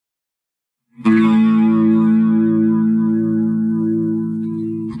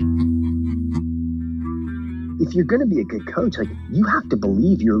if you're going to be a good coach, like, you have to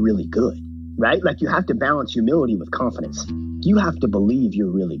believe you're really good, right? Like, you have to balance humility with confidence. You have to believe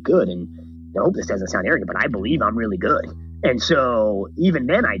you're really good. And I hope this doesn't sound arrogant, but I believe I'm really good. And so even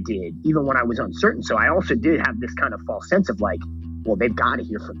then I did, even when I was uncertain. So I also did have this kind of false sense of like, well, they've got to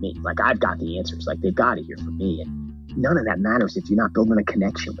hear from me. Like, I've got the answers. Like, they've got to hear from me. And none of that matters if you're not building a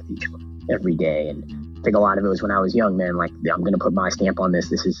connection with each one every day. And I think a lot of it was when I was young, man, like, I'm going to put my stamp on this.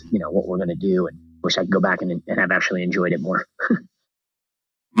 This is, what we're going to do. And wish I could go back and have actually enjoyed it more.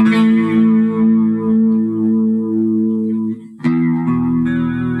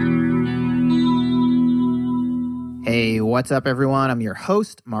 Hey, what's up, everyone? I'm your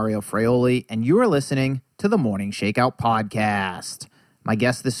host, Mario Fraioli, and you are listening to the Morning Shakeout Podcast. My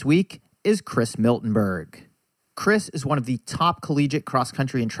guest this week is Chris Miltenberg. Chris is one of the top collegiate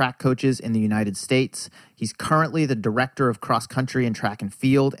cross-country and track coaches in the United States. He's currently the director of cross-country and track and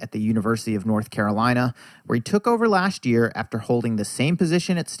field at the University of North Carolina, where he took over last year after holding the same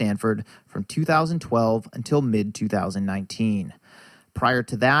position at Stanford from 2012 until mid-2019. Prior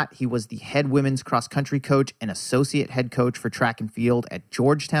to that, he was the head women's cross-country coach and associate head coach for track and field at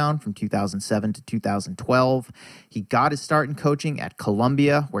Georgetown from 2007 to 2012. He got his start in coaching at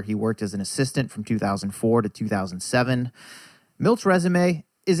Columbia, where he worked as an assistant from 2004 to 2007. Milt's resume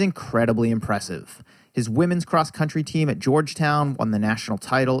is incredibly impressive. His women's cross-country team at Georgetown won the national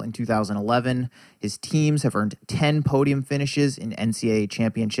title in 2011. His teams have earned 10 podium finishes in NCAA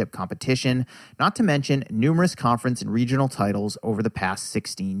championship competition, not to mention numerous conference and regional titles over the past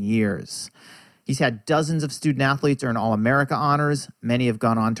 16 years. He's had dozens of student-athletes earn All-America honors. Many have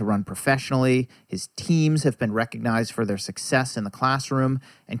gone on to run professionally. His teams have been recognized for their success in the classroom,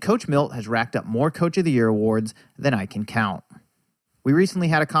 and Coach Milt has racked up more Coach of the Year awards than I can count. We recently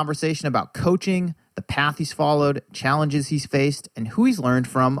had a conversation about coaching, the path he's followed, challenges he's faced, and who he's learned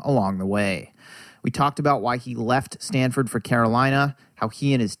from along the way. We talked about why he left Stanford for Carolina, how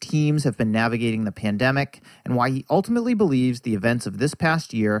he and his teams have been navigating the pandemic, and why he ultimately believes the events of this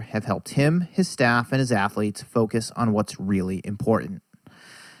past year have helped him, his staff, and his athletes focus on what's really important.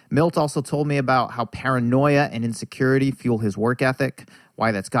 Milt also told me about how paranoia and insecurity fuel his work ethic,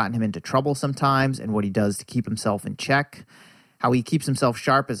 why that's gotten him into trouble sometimes, and what he does to keep himself in check, how he keeps himself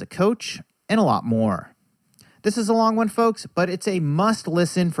sharp as a coach, and a lot more. This is a long one, folks, but it's a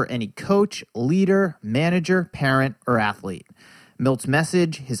must-listen for any coach, leader, manager, parent, or athlete. Milt's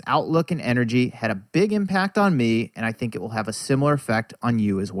message, his outlook, and energy had a big impact on me, and I think it will have a similar effect on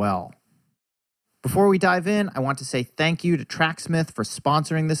you as well. Before we dive in, I want to say thank you to Tracksmith for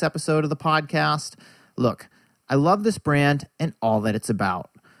sponsoring this episode of the podcast. Look, I love this brand and all that it's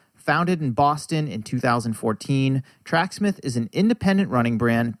about. Founded in Boston in 2014, Tracksmith is an independent running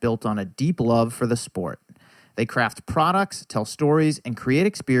brand built on a deep love for the sport. They craft products, tell stories, and create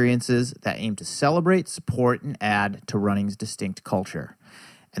experiences that aim to celebrate, support, and add to running's distinct culture.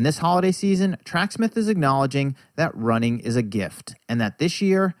 And this holiday season, Tracksmith is acknowledging that running is a gift, and that this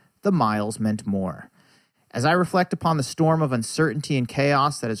year, the miles meant more. As I reflect upon the storm of uncertainty and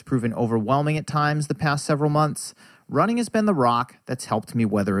chaos that has proven overwhelming at times the past several months, running has been the rock that's helped me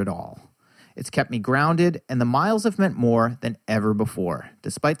weather it all. It's kept me grounded, and the miles have meant more than ever before,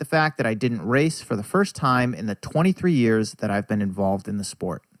 despite the fact that I didn't race for the first time in the 23 years that I've been involved in the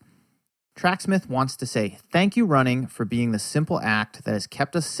sport. Tracksmith wants to say thank you, running, for being the simple act that has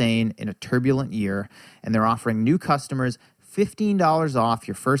kept us sane in a turbulent year, and they're offering new customers $15 off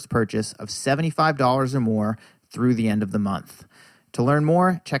your first purchase of $75 or more through the end of the month. To learn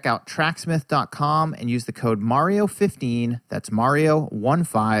more, check out tracksmith.com and use the code Mario15, that's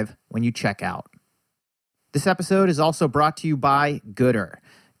Mario15, when you check out. This episode is also brought to you by Goodr.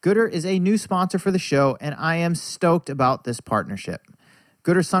 Goodr is a new sponsor for the show, and I am stoked about this partnership.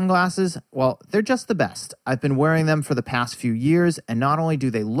 Goodr sunglasses, well, they're just the best. I've been wearing them for the past few years, and not only do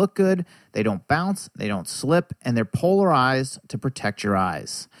they look good, they don't bounce, they don't slip, and they're polarized to protect your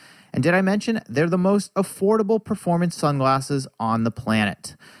eyes. And did I mention they're the most affordable performance sunglasses on the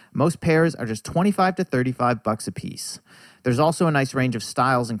planet? Most pairs are just $25 to $35 a piece. There's also a nice range of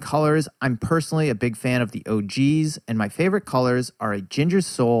styles and colors. I'm personally a big fan of the OGs, and my favorite colors are a Ginger's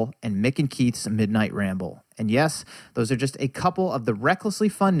Soul and Mick and Keith's Midnight Ramble. And yes, those are just a couple of the recklessly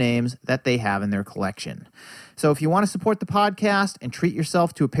fun names that they have in their collection. So if you want to support the podcast and treat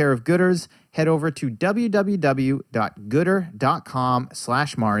yourself to a pair of Goodrs, head over to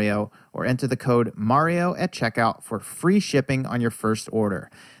www.goodr.com/Mario or enter the code Mario at checkout for free shipping on your first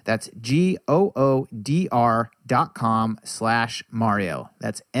order. That's GOODR.com/Mario.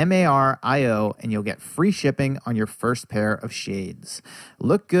 That's MARIO, and you'll get free shipping on your first pair of shades.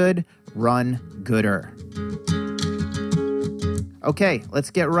 Look good, run Goodr. Okay,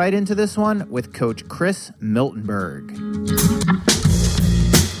 let's get right into this one with Coach Chris Miltenberg.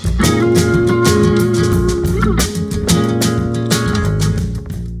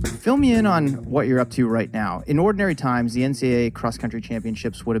 Fill me in on what you're up to right now. In ordinary times, the NCAA cross-country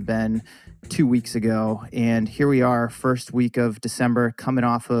championships would have been 2 weeks ago, and here we are, first week of December, coming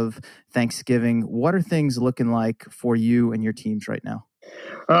off of Thanksgiving. What are things looking like for you and your teams right now?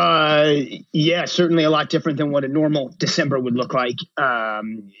 Yeah, certainly a lot different than what a normal December would look like.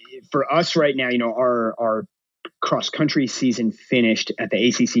 For us right now, our cross-country season finished at the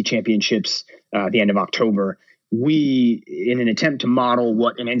ACC championships at the end of October. We, in an attempt to model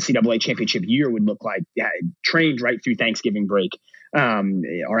what an NCAA championship year would look like, trained right through Thanksgiving break.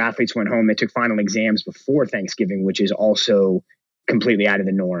 Our athletes went home. They took final exams before Thanksgiving, which is also completely out of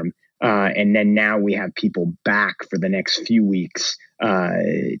the norm. And then now we have people back for the next few weeks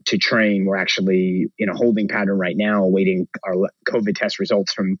to train. We're actually in a holding pattern right now, awaiting our COVID test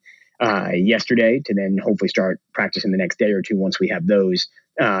results from yesterday to then hopefully start practicing the next day or two once we have those,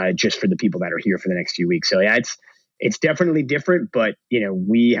 just for the people that are here for the next few weeks. So yeah, it's definitely different, but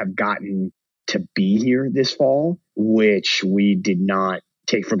we have gotten to be here this fall, which we did not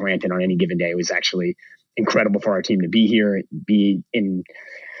take for granted on any given day. It was actually incredible for our team to be here, be in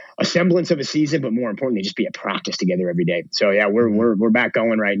a semblance of a season, but more importantly, just be at practice together every day. So yeah, we're back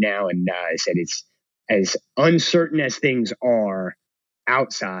going right now. And I said, it's as uncertain as things are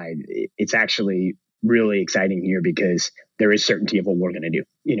outside, it's actually really exciting here because there is certainty of what we're going to do,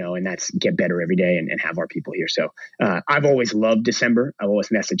 and that's get better every day and have our people here. So I've always loved December. I've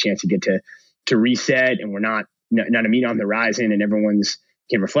always missed a chance to get to reset, and we're not a meet on the horizon, and everyone's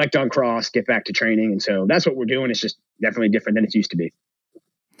can reflect on cross, get back to training. And so that's what we're doing. It's just definitely different than it used to be.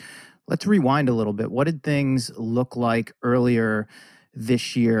 Let's rewind a little bit. What did things look like earlier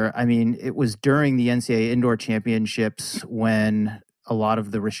this year? I mean, it was during the NCAA Indoor Championships when a lot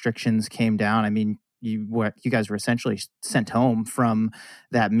of the restrictions came down. I mean, you guys were essentially sent home from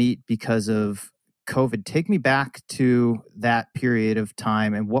that meet because of COVID. Take me back to that period of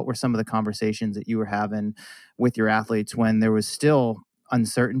time, and what were some of the conversations that you were having with your athletes when there was still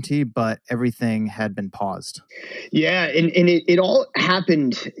uncertainty, but everything had been paused? Yeah, and it all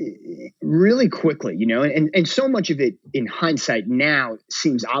happened really quickly, and so much of it in hindsight now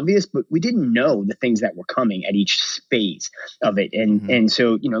seems obvious, but we didn't know the things that were coming at each phase of it. And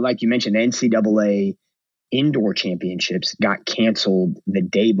so, like you mentioned, the NCAA Indoor Championships got canceled the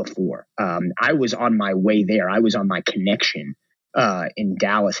day before. I was on my way there. I was on my connection in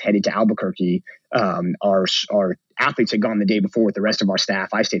Dallas, headed to Albuquerque. Our athletes had gone the day before with the rest of our staff.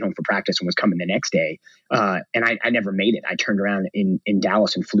 I stayed home for practice and was coming the next day. And I never made it. I turned around in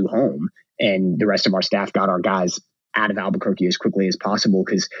Dallas and flew home. And the rest of our staff got our guys out of Albuquerque as quickly as possible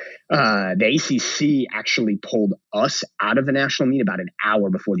because the ACC actually pulled us out of the national meet about an hour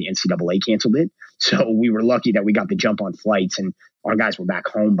before the NCAA canceled it. So we were lucky that we got the jump on flights and our guys were back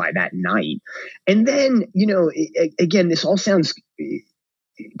home by that night. And then, again, this all sounds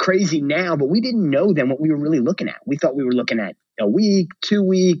crazy now, but we didn't know then what we were really looking at. We thought we were looking at a week, 2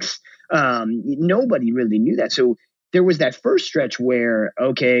 weeks. Nobody really knew that. So there was that first stretch where,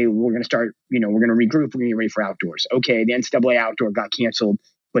 okay, we're going to start, we're going to regroup. We're going to get ready for outdoors. Okay, the NCAA outdoor got canceled.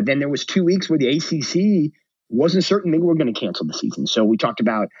 But then there was 2 weeks where the ACC wasn't certain they were going to cancel the season. So we talked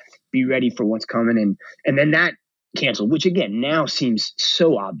about be ready for what's coming. And then that canceled, which again, now seems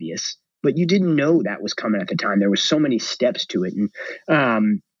so obvious, but you didn't know that was coming at the time. There was so many steps to it.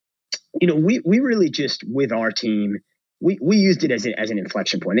 And, we really just, with our team, we used it as an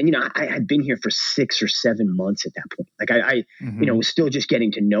inflection point. And, I had been here for 6 or 7 months at that point. Like I was still just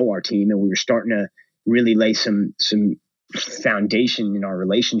getting to know our team, and we were starting to really lay some foundation in our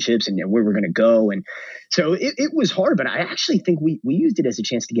relationships and where we're going to go. And so it was hard, but I actually think we used it as a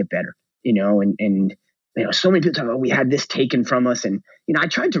chance to get better, and so many people talk about, we had this taken from us. And, I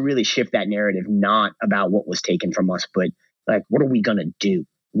tried to really shift that narrative, not about what was taken from us, but like, what are we going to do?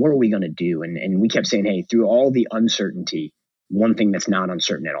 What are we going to do? And we kept saying, hey, through all the uncertainty, one thing that's not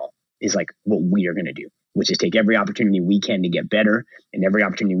uncertain at all is like what we are going to do, which is take every opportunity we can to get better and every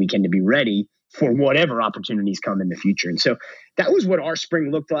opportunity we can to be ready for whatever opportunities come in the future. And so that was what our spring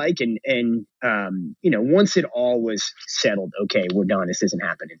looked like. And once it all was settled, okay, we're done. This isn't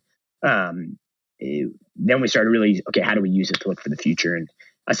happening. Then we started really, okay, how do we use it to look for the future? And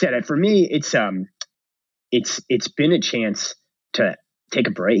I said, for me, it's been a chance to take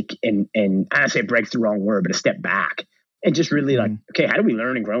a break and I say break's the wrong word, but a step back and just really like, okay, how do we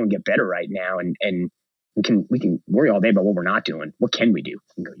learn and grow and get better right now? And we can worry all day about what we're not doing. What can we do?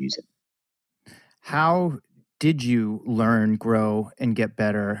 We can go use it. How did you learn, grow, and get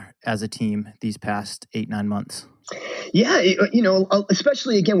better as a team these past 8-9 months? Yeah,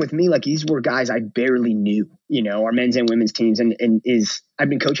 especially again with me, like these were guys I barely knew, our men's and women's teams, and I've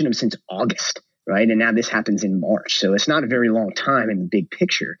been coaching them since August, right? And now this happens in March, so it's not a very long time in the big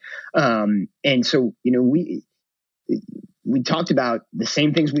picture. And so we talked about the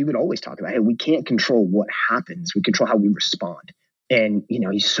same things we would always talk about. Hey, we can't control what happens; we control how we respond. And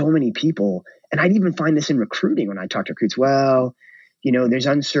so many people, and I'd even find this in recruiting when I talk to recruits. Well, there's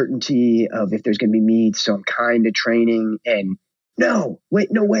uncertainty of if there's going to be meets, so I'm kind of training. And no way,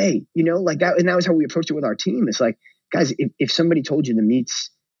 like that. And that was how we approached it with our team. It's like, guys, if somebody told you the meets,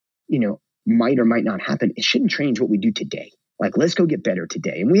 might or might not happen, it shouldn't change what we do today. Like, let's go get better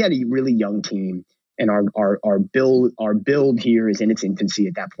today. And we had a really young team, and our build here is in its infancy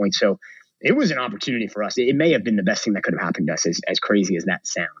at that point. So it was an opportunity for us. It may have been the best thing that could have happened to us, as crazy as that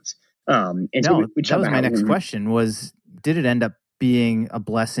sounds. That was my next question was, did it end up being a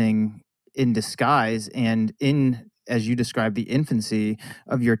blessing in disguise, and as you described, the infancy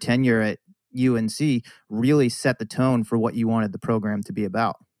of your tenure at UNC really set the tone for what you wanted the program to be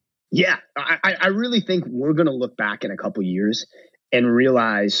about? Yeah, I really think we're going to look back in a couple years and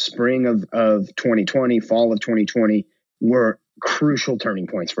realize spring of 2020, fall of 2020 were crucial turning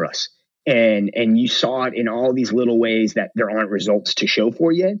points for us. And you saw it in all these little ways that there aren't results to show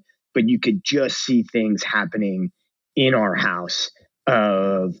for yet, but you could just see things happening in our house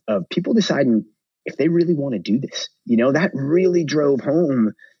of people deciding if they really want to do this. That really drove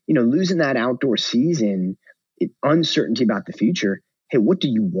home, losing that outdoor season, uncertainty about the future. Hey, what do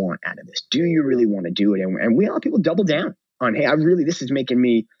you want out of this? Do you really want to do it? And we all people double down on, hey, this is making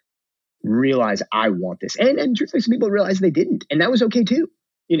me realize I want this. And truthfully, some people realized they didn't. And that was okay too,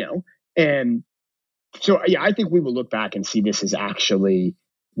 And so, yeah, I think we will look back and see this as actually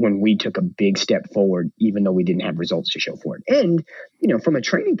when we took a big step forward, even though we didn't have results to show for it. And, from a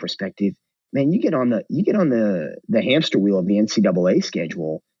training perspective, man, you get on the hamster wheel of the NCAA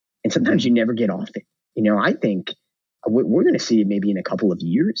schedule, and sometimes you never get off it. I think we're going to see it maybe in a couple of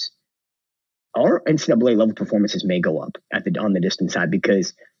years. Our NCAA level performances may go up on the distance side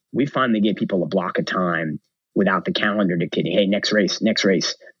because we finally gave people a block of time without the calendar dictating, hey, next race.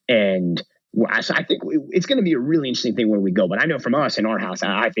 And so I think it's going to be a really interesting thing where we go. But I know from us in our house,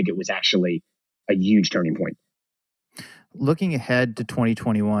 I think it was actually a huge turning point. Looking ahead to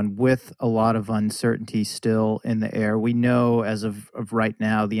 2021 with a lot of uncertainty still in the air, we know as of right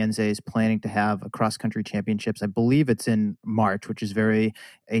now, the NCAA is planning to have a cross-country championships. I believe it's in March, which is very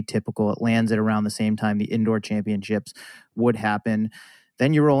atypical. It lands at around the same time the indoor championships would happen.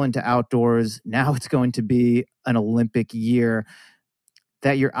 Then you roll into outdoors. Now it's going to be an Olympic year.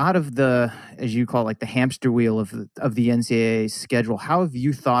 That you're out of the, as you call it, like the hamster wheel of the NCAA schedule. How have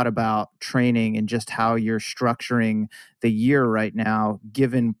you thought about training and just how you're structuring the year right now,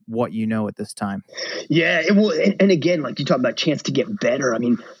 given what you know at this time? Yeah, it will. And again, like you talk about chance to get better. I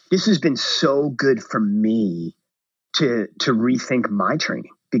mean, this has been so good for me to rethink my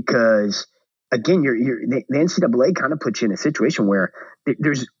training because, again, the NCAA kind of puts you in a situation where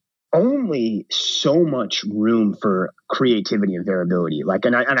there's only so much room for creativity and variability.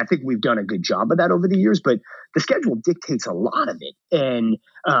 And I think we've done a good job of that over the years, but the schedule dictates a lot of it. And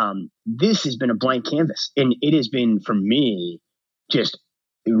this has been a blank canvas, and it has been, for me, just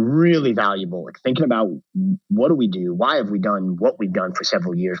really valuable. Like thinking about what do we do? Why have we done what we've done for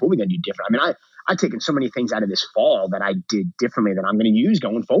several years? What are we going to do different? I mean, I've taken so many things out of this fall that I did differently that I'm going to use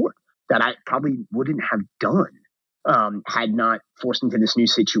going forward that I probably wouldn't have done had not forced into this new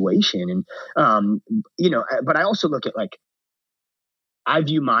situation. And, but I also look at I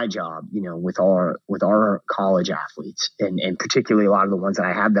view my job, with our college athletes and particularly a lot of the ones that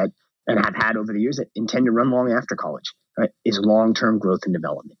I have that and have had over the years that intend to run long after college, right, is long-term growth and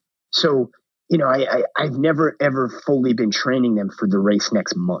development. So, I've never, ever fully been training them for the race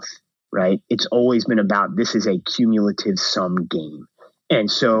next month, right? It's always been about this is a cumulative sum game. And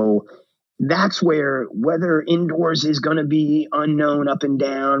so, that's where whether indoors is going to be unknown up and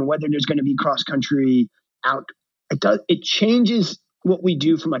down, whether there's going to be cross country out, it changes what we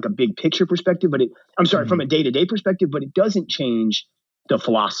do from a big picture perspective, but from a day-to-day perspective, but it doesn't change the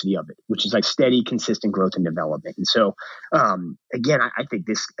philosophy of it, which is steady, consistent growth and development. And so, again, I think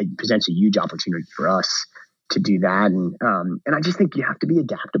this presents a huge opportunity for us to do that. And I just think you have to be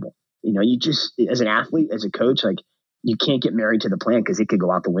adaptable. You just, as an athlete, as a coach, you can't get married to the plan because it could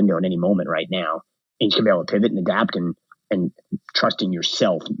go out the window at any moment right now. And you should be able to pivot and adapt and trust in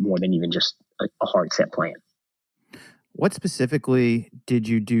yourself more than even just a hard set plan. What specifically did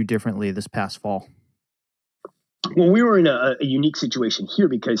you do differently this past fall? Well, we were in a unique situation here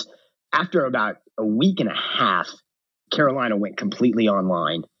because after about a week and a half, Carolina went completely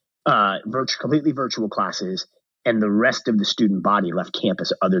online, completely virtual classes, and the rest of the student body left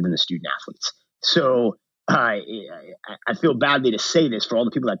campus other than the student athletes. So I feel badly to say this for all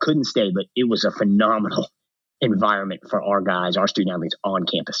the people that couldn't stay, but it was a phenomenal environment for our guys, our student athletes on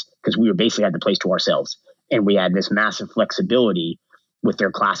campus, because we were basically had the place to ourselves, and we had this massive flexibility with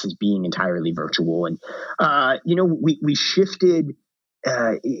their classes being entirely virtual. And we shifted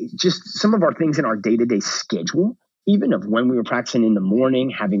just some of our things in our day-to-day schedule, even of when we were practicing in the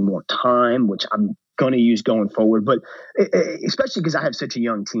morning, having more time, which I'm going to use going forward. But especially because I have such a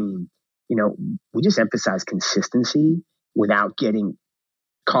young team, we just emphasize consistency without getting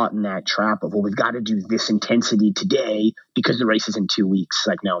caught in that trap of, well, we've got to do this intensity today because the race is in 2 weeks.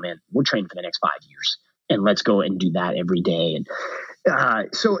 Like, no, man, we're training for the next 5 years, and let's go and do that every day. And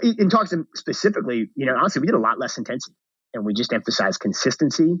so in talking specifically, honestly, we did a lot less intensity, and we just emphasized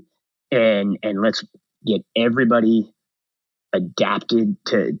consistency and let's get everybody adapted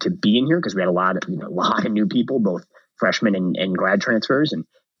to being here, because we had a lot of new people, both freshmen and grad transfers. And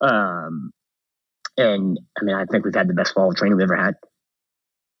I mean, I think we've had the best fall of training we've ever had.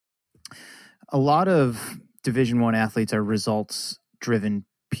 A lot of Division I athletes are results driven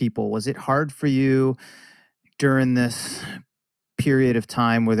people. Was it hard for you during this period of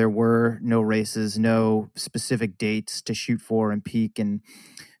time where there were no races, no specific dates to shoot for and peak and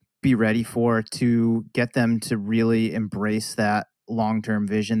be ready for, to get them to really embrace that long-term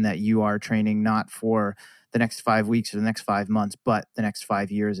vision that you are training not for the next 5 weeks or the next 5 months, but the next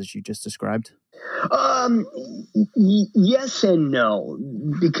 5 years, as you just described? Yes and no,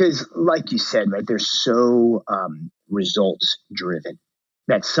 because like you said, right, they're so results driven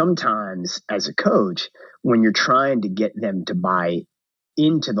that sometimes as a coach, when you're trying to get them to buy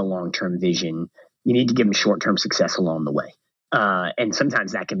into the long-term vision, you need to give them short-term success along the way. And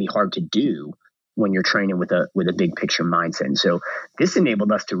sometimes that can be hard to do when you're training with a big picture mindset. And so this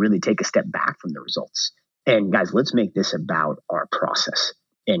enabled us to really take a step back from the results. And guys, let's make this about our process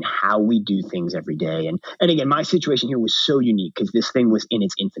and how we do things every day. And again, my situation here was so unique because this thing was in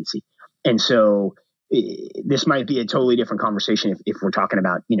its infancy. And so this might be a totally different conversation if we're talking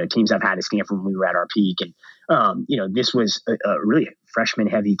about, teams I've had at Stanford when we were at our peak. And, this was a really freshman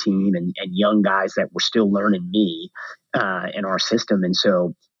heavy team and young guys that were still learning me and our system. And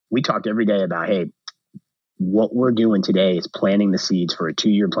so we talked every day about, hey, what we're doing today is planting the seeds for a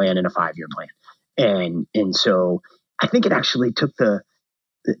 2-year plan and a 5-year plan. And so I think it actually took the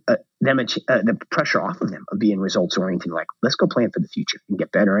pressure off of them of being results oriented. Like, let's go plan for the future and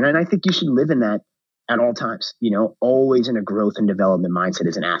get better. And I think you should live in that at all times, always in a growth and development mindset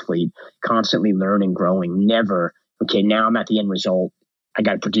as an athlete, constantly learning, growing, never, okay, now I'm at the end result, I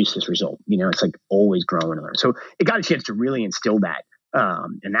got to produce this result. It's like always growing and learn. So it got a chance to really instill that.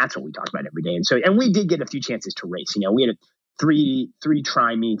 And that's what we talk about every day. And we did get a few chances to race. We had three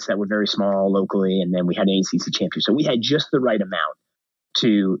tri meets that were very small locally, and then we had an ACC championship. So we had just the right amount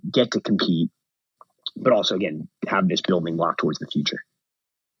to get to compete, but also, again, have this building block towards the future.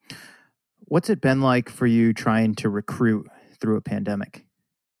 What's it been like for you trying to recruit through a pandemic?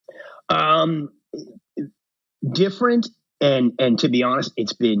 Different. And to be honest,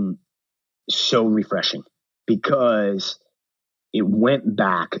 it's been so refreshing because it went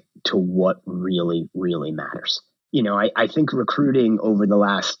back to what really, really matters. I think recruiting over the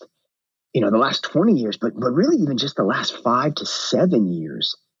last 20 years, but really even just the last 5 to 7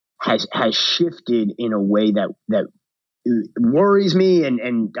 years has shifted in a way that worries me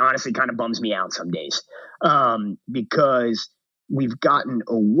and honestly kind of bums me out some days, because we've gotten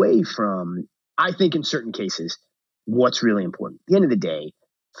away from, I think in certain cases, what's really important. At the end of the day,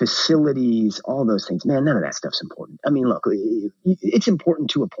 facilities, all those things, man, none of that stuff's important. I mean, look, it's important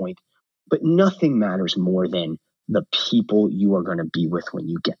to a point, but nothing matters more than the people you are going to be with when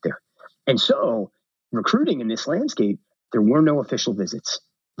you get there. And so recruiting in this landscape, there were no official visits.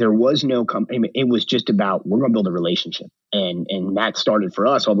 There was no company. It was just about, we're going to build a relationship. And that started for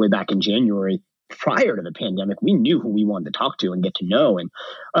us all the way back in January. Prior to the pandemic, we knew who we wanted to talk to and get to know. And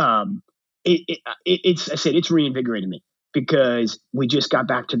it's reinvigorated me because we just got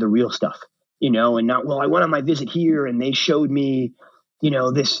back to the real stuff, and not, well, I went on my visit here and they showed me,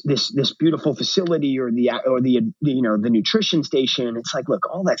 this beautiful facility or the nutrition station. It's like, look,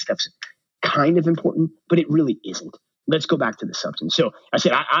 all that stuff's kind of important, but it really isn't. Let's go back to the substance. So I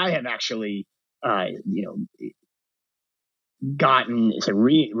said, I have actually, gotten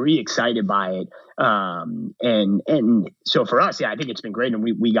re-excited by it. And so for us, I think it's been great. And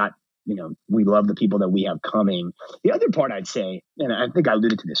we got, we love the people that we have coming. The other part I'd say, and I think I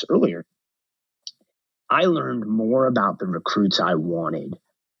alluded to this earlier, I learned more about the recruits I wanted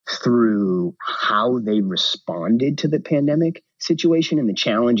through how they responded to the pandemic situation and the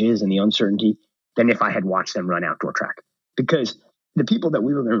challenges and the uncertainty than if I had watched them run outdoor track. Because the people that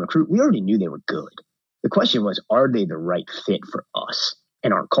we were going to recruit, we already knew they were good. The question was, are they the right fit for us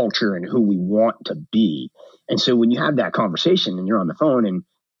and our culture and who we want to be? And so when you have that conversation and you're on the phone and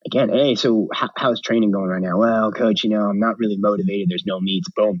again, hey, so how's training going right now? Well, coach, I'm not really motivated. There's no meets.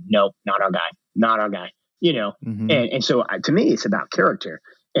 Boom. Nope. Not our guy, Mm-hmm. And so to me, it's about character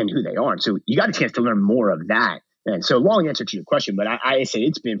and who they are. And so you got a chance to learn more of that. And so long answer to your question, but I say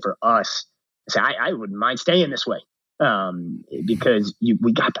it's been for us. So I wouldn't mind staying this way because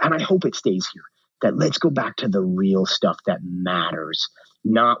we got, and I hope it stays here, that let's go back to the real stuff that matters,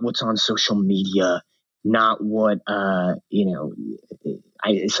 not what's on social media, not what,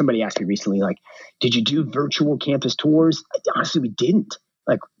 somebody asked me recently, like, did you do virtual campus tours? Honestly, we didn't.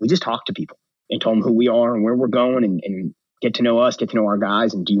 Like, we just talked to people and told them who we are and where we're going and get to know us, get to know our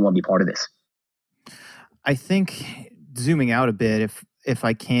guys. And do you want to be part of this? I think zooming out a bit, if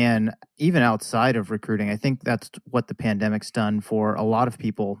I can, even outside of recruiting, I think that's what the pandemic's done for a lot of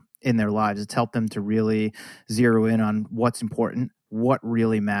people in their lives. It's helped them to really zero in on what's important, what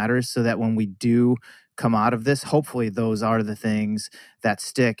really matters, so that when we do come out of this, hopefully those are the things that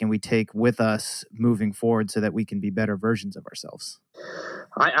stick and we take with us moving forward so that we can be better versions of ourselves.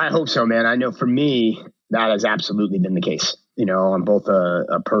 I hope so, man. I know for me, that has absolutely been the case, on both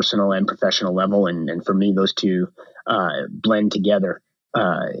a personal and professional level. And for me, those two blend together.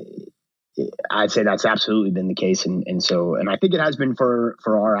 I'd say that's absolutely been the case. And I think it has been for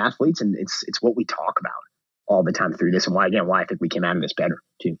our athletes. And it's what we talk about all the time through this, and why I think we came out of this better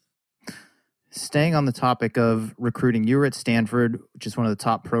too. Staying on the topic of recruiting, you were at Stanford, which is one of the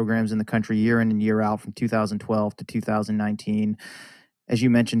top programs in the country year in and year out from 2012 to 2019. As you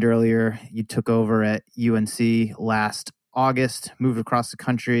mentioned earlier, you took over at UNC last August, moved across the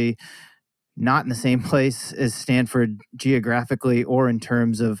country, not in the same place as Stanford geographically or in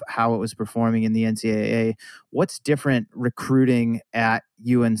terms of how it was performing in the NCAA. What's different recruiting at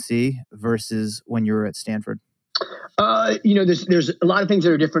UNC versus when you were at Stanford? There's a lot of things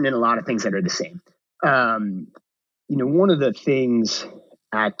that are different and a lot of things that are the same. One of the things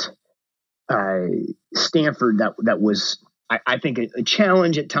at Stanford that was, I think, a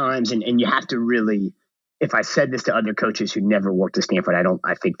challenge at times, and you have to really, if I said this to other coaches who never worked at Stanford,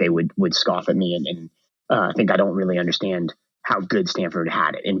 I think they would scoff at me and I think I don't really understand how good Stanford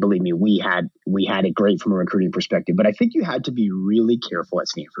had it. And believe me, we had it great from a recruiting perspective, but I think you had to be really careful at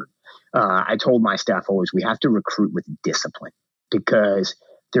Stanford. I told my staff always, we have to recruit with discipline because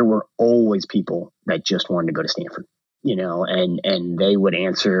there were always people that just wanted to go to Stanford, and they would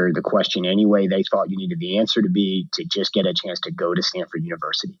answer the question any way they thought you needed the answer to be to just get a chance to go to Stanford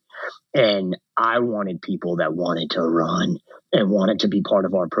University. And I wanted people that wanted to run and wanted to be part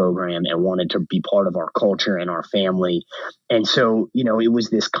of our program and wanted to be part of our culture and our family. And so, it was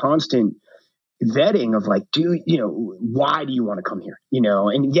this constant vetting of like, why do you want to come here?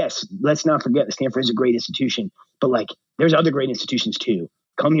 And yes, let's not forget that Stanford is a great institution, but like there's other great institutions too.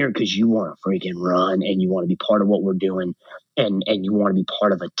 Come here because you want to freaking run and you want to be part of what we're doing and you want to be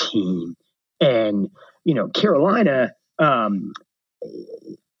part of a team. And, Carolina,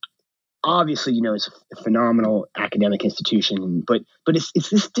 obviously, it's a phenomenal academic institution, but it's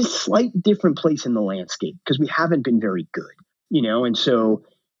this slight different place in the landscape because we haven't been very good, and so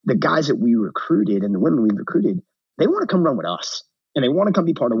the guys that we recruited and the women we recruited, they want to come run with us and they want to come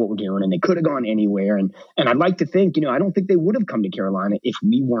be part of what we're doing. And they could have gone anywhere. And I'd like to think, I don't think they would have come to Carolina if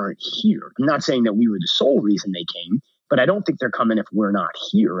we weren't here. I'm not saying that we were the sole reason they came, but I don't think they're coming if we're not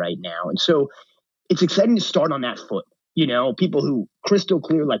here right now. And so it's exciting to start on that foot. People who crystal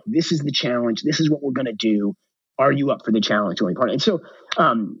clear, like this is the challenge. This is what we're going to do. Are you up for the challenge? And so,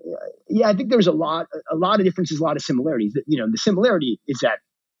 I think there's a lot of differences, a lot of similarities. The similarity is that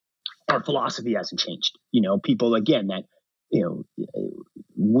our philosophy hasn't changed. People, again, that,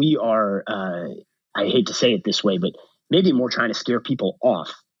 we are, I hate to say it this way, but maybe more trying to scare people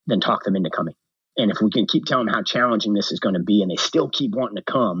off than talk them into coming. And if we can keep telling them how challenging this is going to be and they still keep wanting to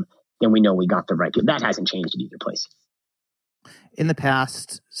come, then we know we got the right people. That hasn't changed at either place. In the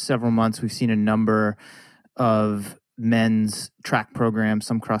past several months, we've seen a number of men's track programs,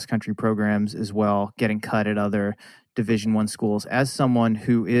 some cross-country programs as well, getting cut at other Division I schools. As someone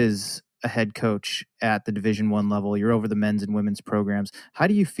who is a head coach at the Division I level, you're over the men's and women's programs. How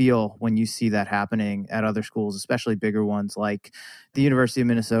do you feel when you see that happening at other schools, especially bigger ones like the University of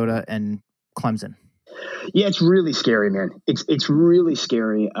Minnesota and Clemson? Yeah, it's really scary, man. It's really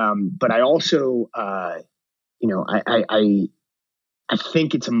scary. But I also, I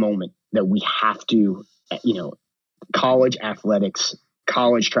think it's a moment that we have to, college athletics,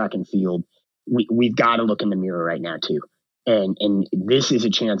 college track and field, we've got to look in the mirror right now too. And this is a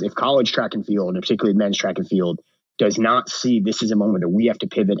chance. If college track and field, and particularly men's track and field, does not see this is a moment that we have to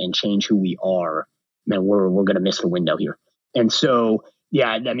pivot and change who we are, man, we're going to miss the window here. And so, yeah,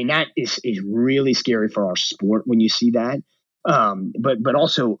 I mean, that is really scary for our sport when you see that. But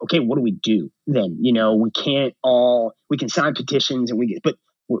also, okay, what do we do then? You know, we can sign petitions but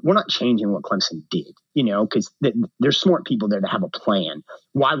we're not changing what Clemson did, you know, because there's smart people there that have a plan.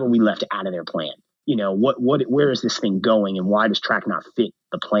 Why were we left out of their plan? You know, where is this thing going, and why does track not fit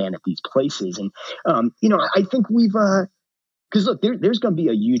the plan at these places? And, you know, I think because look, there's going to be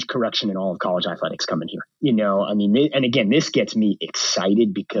a huge correction in all of college athletics coming here. You know, I mean, and again, this gets me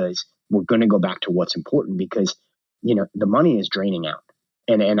excited because we're going to go back to what's important because, you know, the money is draining out.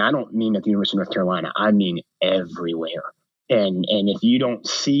 And I don't mean at the University of North Carolina, I mean everywhere. And if you don't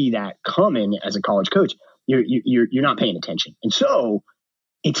see that coming as a college coach, you're not paying attention. And so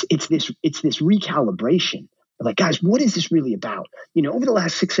it's this recalibration of like, guys, what is this really about? You know, over the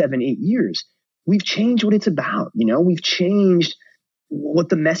last 6, 7, 8 years, we've changed what it's about. You know, we've changed what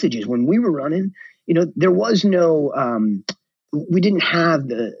the message is. When we were running, you know, there was no, we didn't have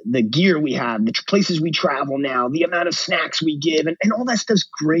the gear we have, the places we travel now, the amount of snacks we give, and all that stuff's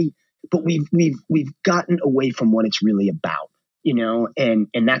great. But we've gotten away from what it's really about, you know, and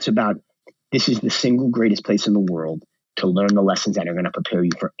that's about, this is the single greatest place in the world to learn the lessons that are going to prepare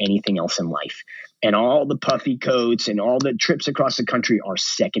you for anything else in life. And all the puffy coats and all the trips across the country are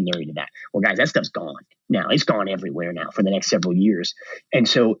secondary to that. Well, guys, that stuff's gone now. It's gone everywhere now for the next several years. And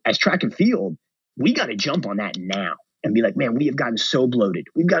so as track and field, we got to jump on that now and be like, man, we have gotten so bloated.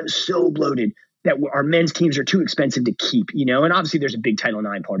 We've gotten so bloated that our men's teams are too expensive to keep, you know, and obviously there's a big Title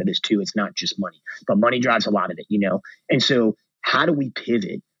IX part of this too. It's not just money, but money drives a lot of it, you know? And so how do we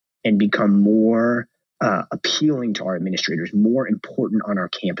pivot and become more appealing to our administrators, more important on our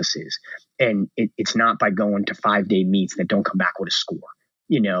campuses? And it's not by going to 5-day meets that don't come back with a score.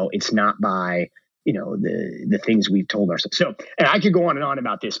 You know, it's not by, you know, the things we've told ourselves. So, and I could go on and on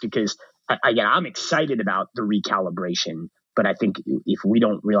about this because I'm excited about the recalibration. But I think if we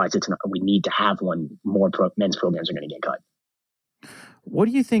don't realize we need to have one, more men's programs are going to get cut. What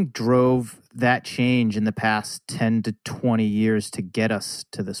do you think drove that change in the past 10 to 20 years to get us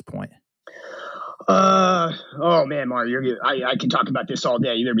to this point? Oh man, Mario, I can talk about this all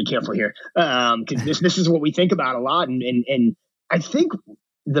day. You better be careful here. Because this is what we think about a lot. And I think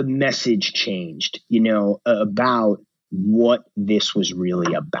the message changed, you know, about what this was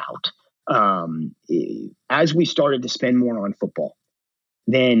really about. As we started to spend more on football,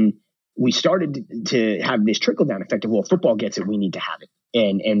 then we started to have this trickle down effect of, well, football gets it, we need to have it.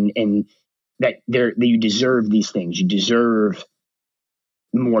 And that you deserve these things. You deserve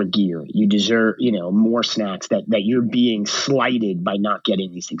more gear. You deserve, you know, more snacks, that you're being slighted by not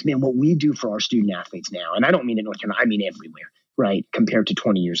getting these things. Man, what we do for our student athletes now, and I don't mean in North Carolina, I mean everywhere, right? Compared to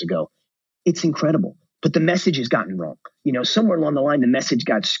 20 years ago, it's incredible. But the message has gotten wrong. You know, somewhere along the line, the message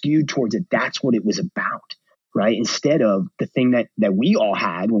got skewed towards it. That's what it was about, right? Instead of the thing that we all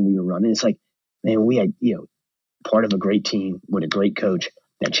had when we were running. It's like, man, we had, you know, part of a great team with a great coach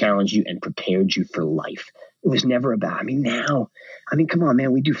that challenged you and prepared you for life. It was never about, come on,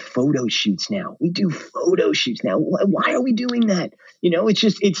 man, we do photo shoots now. Why are we doing that? You know,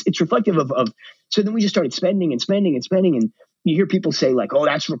 it's reflective of, so then we just started spending. And you hear people say like, oh,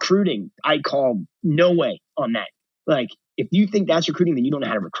 that's recruiting. I call no way on that. Like, if you think that's recruiting, then you don't know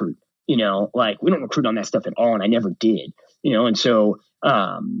how to recruit, you know, like we don't recruit on that stuff at all. And I never did, you know? And so,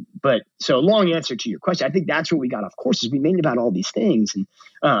 so long answer to your question, I think that's what we got off course is we made it about all these things.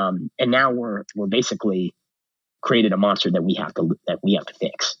 And now we're basically created a monster that we have to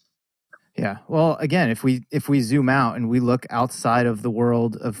fix. Yeah. Well, again, if we zoom out and we look outside of the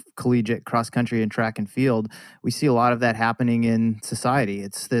world of collegiate cross country and track and field, we see a lot of that happening in society.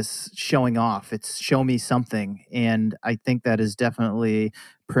 It's this showing off. It's show me something. And I think that is definitely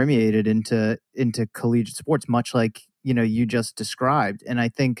permeated into collegiate sports, much like, you know, you just described. And I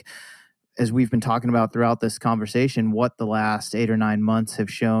think, as we've been talking about throughout this conversation, what the last 8 or 9 months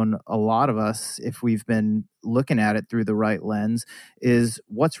have shown a lot of us, if we've been looking at it through the right lens, is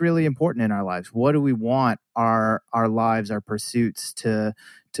what's really important in our lives. What do we want our lives, our pursuits to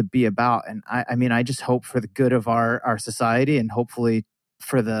be about? And I just hope for the good of our society and hopefully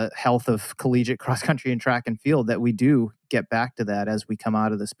for the health of collegiate cross country and track and field that we do get back to that as we come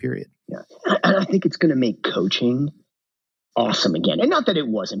out of this period. Yeah. And I think it's going to make coaching awesome again. And not that it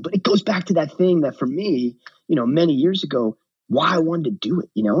wasn't, but it goes back to that thing that for me, you know, many years ago, why I wanted to do it,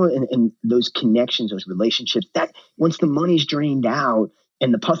 you know, and those connections, those relationships, that once the money's drained out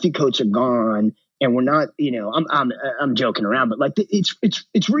and the puffy coats are gone And we're not, I'm joking around, but like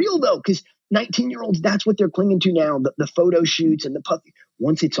it's real though, because 19-year-olds, that's what they're clinging to now. The photo shoots and the puppy.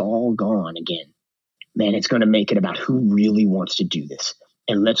 Once it's all gone again, man, it's going to make it about who really wants to do this.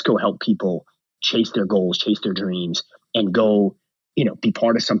 And let's go help people chase their goals, chase their dreams, and go, be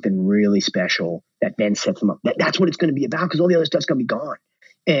part of something really special that then sets them up. That's what it's going to be about, because all the other stuff's going to be gone.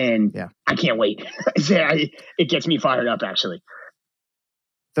 And I can't wait. It gets me fired up, actually.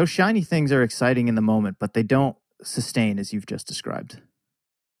 Those shiny things are exciting in the moment, but they don't sustain, as you've just described.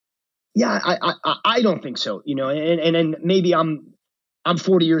 Yeah, I don't think so. And maybe I'm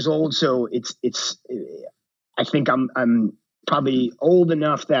 40 years old, so I think I'm probably old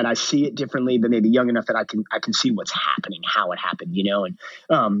enough that I see it differently, but maybe young enough that I can see what's happening, how it happened,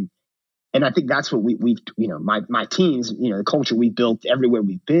 and I think that's what we've my teams, the culture we built everywhere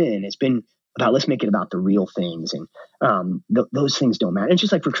we've been, it's been about, let's make it about the real things. And those things don't matter. It's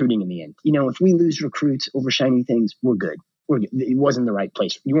just like recruiting in the end. If we lose recruits over shiny things, we're good. It wasn't the right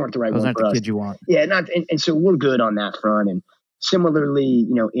place. You weren't the right one for us. Those aren't the kids you want. Yeah, and so we're good on that front. And similarly,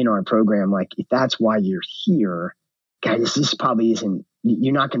 in our program, like if that's why you're here, guys, this probably isn't,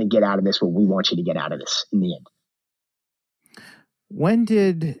 you're not going to get out of this what we want you to get out of this in the end. When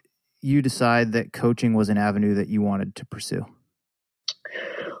did you decide that coaching was an avenue that you wanted to pursue?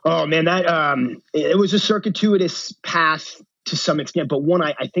 Oh man, that it was a circuitous path to some extent, but one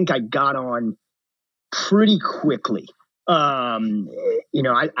I think I got on pretty quickly. I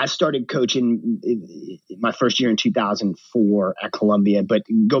started coaching my first year in 2004 at Columbia, but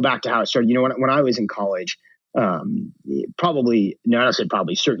go back to how it started. When I was in college,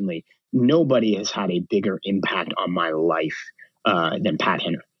 certainly nobody has had a bigger impact on my life than Pat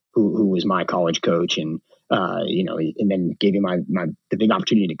Henner, who was my college coach, and then gave me the big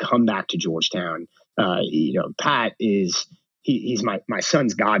opportunity to come back to Georgetown. Pat is. He's my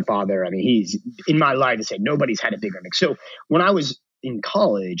son's godfather. I mean, he's in my life to say nobody's had a bigger mix. So when I was in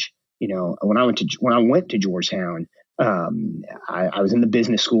college, when I went to Georgetown, I was in the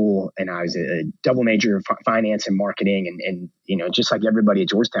business school, and I was a double major of finance and marketing. And just like everybody at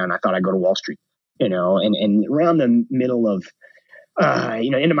Georgetown, I thought I'd go to Wall Street, and around the middle of,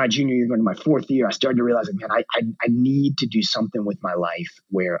 into my junior year, going to my fourth year, I started to realize, man, I need to do something with my life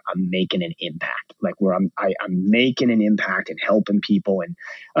where I'm making an impact, like where I'm making an impact and helping people.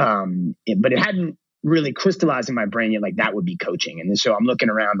 But it hadn't really crystallized in my brain yet, like that would be coaching. And so I'm looking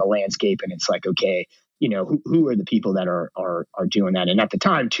around the landscape, and it's like, okay, who are the people that are doing that? And at the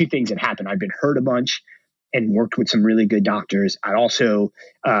time, two things had happened. I'd been hurt a bunch and worked with some really good doctors. I also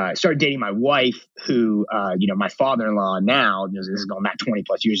started dating my wife, who, my father-in-law now, this is going back 20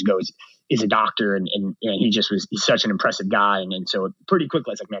 plus years ago, is a doctor. And he's such an impressive guy. And so pretty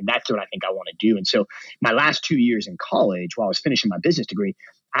quickly I was like, man, that's what I think I want to do. And so my last 2 years in college, while I was finishing my business degree,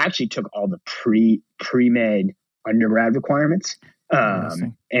 I actually took all the pre-med undergrad requirements.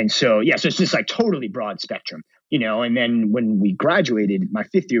 And so, so it's just like totally broad spectrum, and then when we graduated, my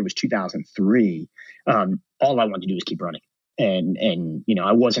fifth year was 2003. All I wanted to do was keep running. And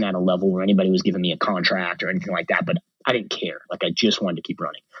I wasn't at a level where anybody was giving me a contract or anything like that, but I didn't care. Like, I just wanted to keep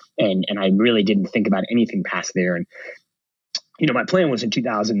running. And I really didn't think about anything past there. And, my plan was in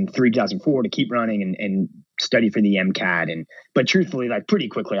 2003, 2004 to keep running and study for the MCAT. But truthfully, like pretty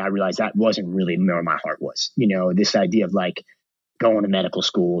quickly, I realized that wasn't really where my heart was. This idea of like going to medical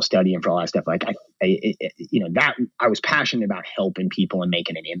school, studying for all that stuff. Like that I was passionate about helping people and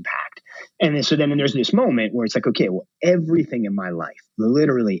making an impact. And then there's this moment where it's like, okay, well, everything in my life,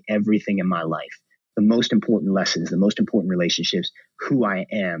 literally everything in my life, the most important lessons, the most important relationships, who I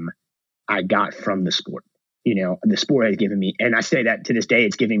am, I got from the sport. The sport has given me, and I say that to this day,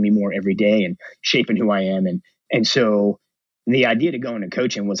 it's giving me more every day and shaping who I am. And so the idea to go into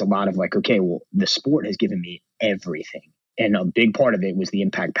coaching was a lot of like, okay, well, the sport has given me everything. And a big part of it was the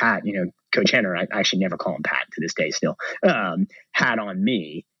impact Pat, Coach Henner, I actually never call him Pat to this day still, had on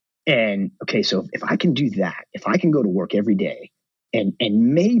me. And okay, so if I can do that, if I can go to work every day and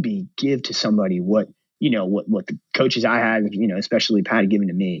maybe give to somebody what the coaches I had, especially Pat had given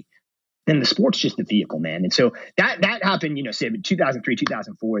to me, then the sport's just the vehicle, man. And so that happened, say 2003,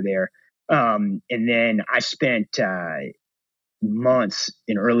 2004 there. And then I spent months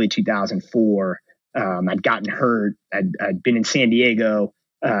in early 2004. I'd gotten hurt. I'd been in San Diego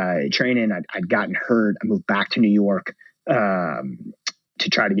training. I'd gotten hurt. I moved back to New York to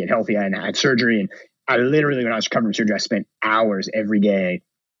try to get healthy. I had surgery. And I literally, when I was recovering surgery, I spent hours every day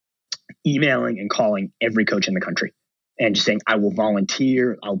emailing and calling every coach in the country and just saying, I will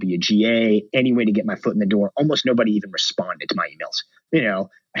volunteer. I'll be a GA, any way to get my foot in the door. Almost nobody even responded to my emails. A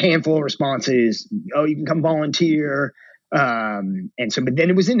handful of responses. Oh, you can come volunteer. And so, but then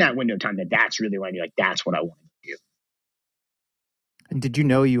it was in that window of time that's really when you're like, that's what I want to do. And did you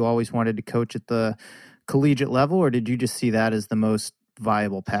know you always wanted to coach at the collegiate level, or did you just see that as the most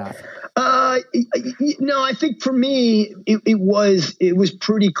viable path? No, I think for me, it was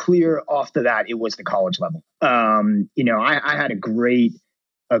pretty clear off the bat. It was the college level. I had a great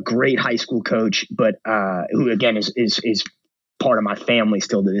high school coach, but who again is part of my family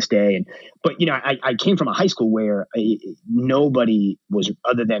still to this day. But I came from a high school where nobody was,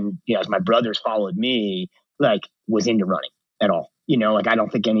 other than as my brothers followed me, like was into running at all. I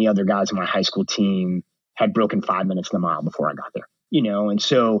don't think any other guys on my high school team had broken 5 minutes in the mile before I got there. And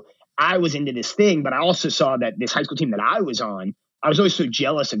so I was into this thing, but I also saw that this high school team that I was on, I was always so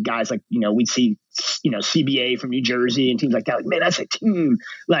jealous of guys like, we'd see, CBA from New Jersey and teams like that. Like, man, that's a team.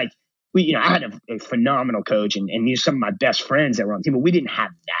 Like, I had a phenomenal coach and these are some of my best friends that were on the team, but we didn't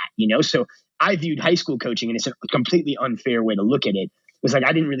have that, So I viewed high school coaching, and it's a completely unfair way to look at it. It was like,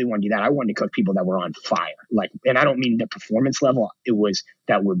 I didn't really want to do that. I wanted to coach people that were on fire. Like, and I don't mean the performance level. It was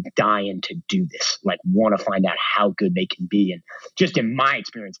that were dying to do this, like want to find out how good they can be. And just in my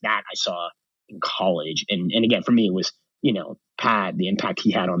experience, that I saw in college. And again, for me, it was, Pat, the impact he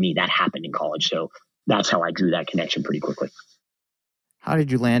had on me, that happened in college. So that's how I drew that connection pretty quickly. How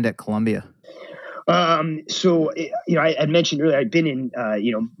did you land at Columbia? So, I had mentioned earlier, I'd been in,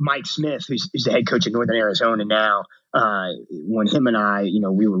 Mike Smith, who's the head coach at Northern Arizona now. When him and I,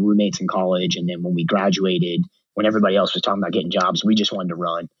 we were roommates in college. And then when we graduated, when everybody else was talking about getting jobs, we just wanted to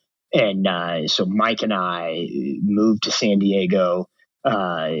run. And so Mike and I moved to San Diego,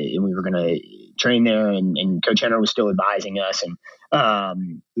 and we were going to train there. And Coach Henner was still advising us.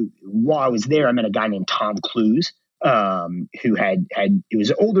 And while I was there, I met a guy named Tom Clues, who he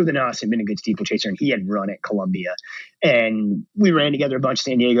was older than us and been a good steeplechaser, and he had run at Columbia. And we ran together a bunch in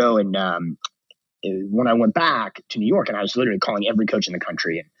San Diego. And when I went back to New York, and I was literally calling every coach in the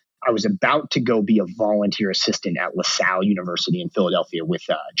country, and I was about to go be a volunteer assistant at LaSalle University in Philadelphia with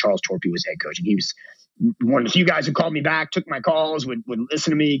Charles Torpy was head coach. And he was one of the few guys who called me back, took my calls, would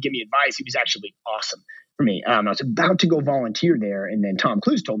listen to me, give me advice. He was actually awesome for me. I was about to go volunteer there. And then Tom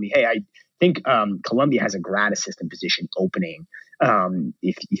Clues told me, hey, I think Columbia has a grad assistant position opening.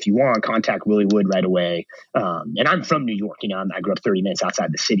 If you want, contact Willie Wood right away. And I'm from New York. I grew up 30 minutes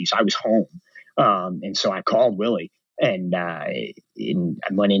outside the city, so I was home. And so I called Willie, and I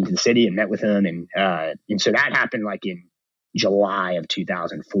went into the city and met with him. And so that happened like in July of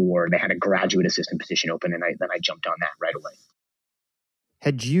 2004. They had a graduate assistant position open, and then I jumped on that right away.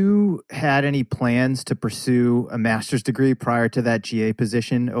 Had you had any plans to pursue a master's degree prior to that GA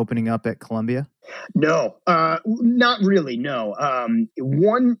position opening up at Columbia? No, not really. No.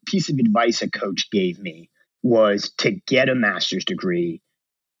 One piece of advice a coach gave me was to get a master's degree,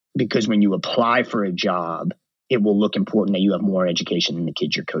 because when you apply for a job, it will look important that you have more education than the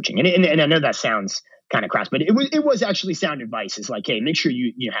kids you're coaching. And I know that sounds kind of crass, but it was actually sound advice. It's like, hey, make sure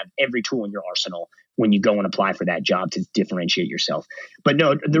you have every tool in your arsenal when you go and apply for that job to differentiate yourself. But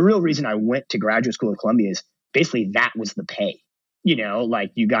no, the real reason I went to graduate school at Columbia is basically that was the pay.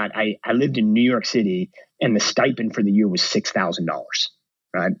 Like I lived in New York City, and the stipend for the year was $6,000.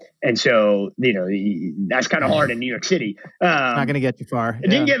 Right. And so, that's kind of hard in New York City. It's not going to get you far. It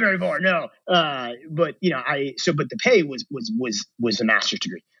didn't get very far. No. But the pay was a master's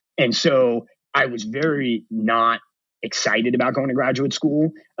degree. And so I was very not excited about going to graduate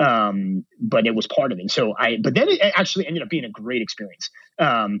school. But it was part of it. But then it actually ended up being a great experience.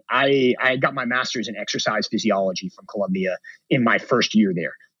 I got my master's in exercise physiology from Columbia in my first year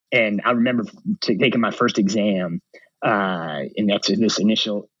there. And I remember taking my first exam, and that's this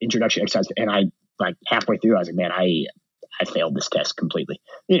initial introduction exercise. And I, like, halfway through, I was like, man, I failed this test completely,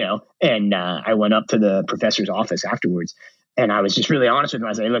 and I went up to the professor's office afterwards, and I was just really honest with him.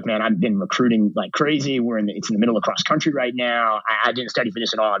 I said, hey, look, man, I've been recruiting like crazy. It's in the middle of cross country right now. I didn't study for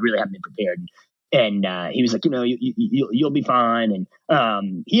this at all. I really haven't been prepared. And he was like, you'll be fine.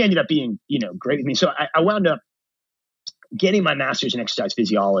 And he ended up being, great with me. So I wound up getting my master's in exercise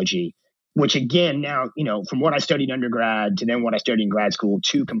physiology, which again, now, from what I studied undergrad to then what I studied in grad school,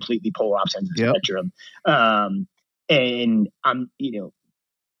 two completely polar opposites of the spectrum. And I'm,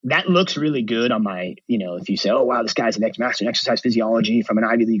 that looks really good on my, if you say, oh, wow, this guy's an master in exercise physiology from an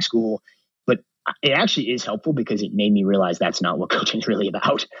Ivy League school. But it actually is helpful because it made me realize that's not what coaching is really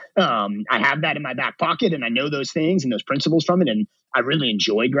about. I have that in my back pocket, and I know those things and those principles from it. And I really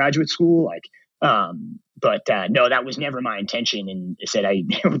enjoyed graduate school. But no, that was never my intention. And I said,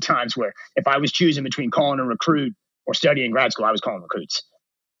 there were times where if I was choosing between calling a recruit or studying grad school, I was calling recruits.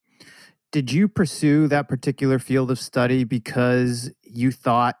 Did you pursue that particular field of study because you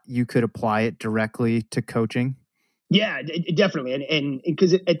thought you could apply it directly to coaching? Yeah, definitely. And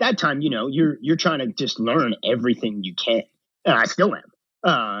because at that time, you're trying to just learn everything you can. And I still am.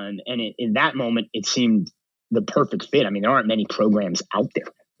 And in that moment, it seemed the perfect fit. I mean, there aren't many programs out there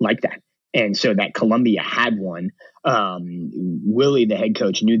like that. And so that Columbia had one. Willie, the head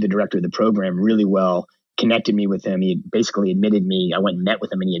coach, knew the director of the program really well, connected me with him. He basically admitted me. I went and met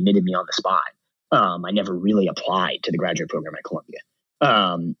with him and he admitted me on the spot. I never really applied to the graduate program at Columbia.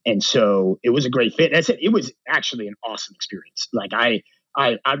 And so it was a great fit. That's it. It was actually an awesome experience. Like I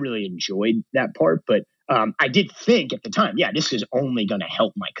really enjoyed that part, but I did think at the time, yeah, this is only going to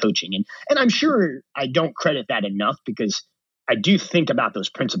help my coaching. And I'm sure I don't credit that enough because I do think about those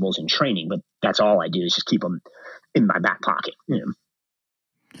principles in training, but that's all I do is just keep them in my back pocket.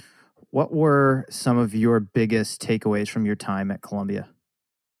 What were some of your biggest takeaways from your time at Columbia?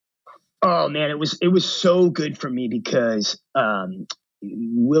 Oh man, it was so good for me because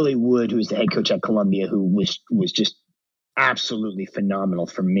Willie Wood, who's the head coach at Columbia, who was just absolutely phenomenal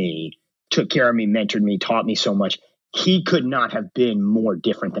for me, took care of me, mentored me, taught me so much. He could not have been more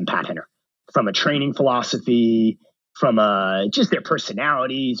different than Pat Henner from a training philosophy, from just their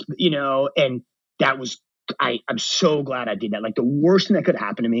personalities, and that was, I'm so glad I did that. Like the worst thing that could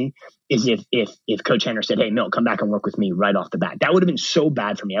happen to me is if Coach Henner said, "Hey, Milt, come back and work with me right off the bat." That would have been so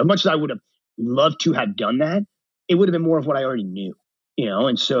bad for me. As much as I would have loved to have done that, it would have been more of what I already knew,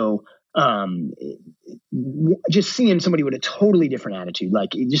 and so just seeing somebody with a totally different attitude,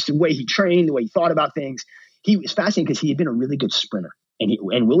 like just the way he trained, the way he thought about things, he was fascinating because he had been a really good sprinter.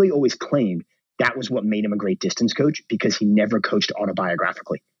 And Willie always claimed that was what made him a great distance coach because he never coached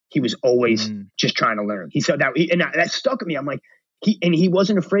autobiographically. He was always just trying to learn. He said that, and that stuck with me. I'm like, he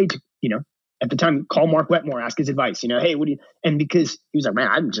wasn't afraid to, at the time, call Mark Wetmore, ask his advice, hey, what do you, and because he was like, man,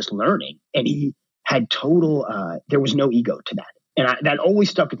 I'm just learning. And he had total, there was no ego to that. And that always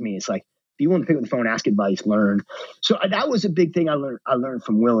stuck with me. It's like, if you want to pick up the phone, ask advice, learn. So that was a big thing I learned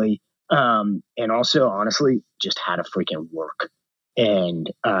from Willie. And also, honestly, just how to freaking work. And,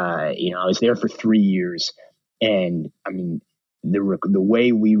 I was there for 3 years. And I mean, the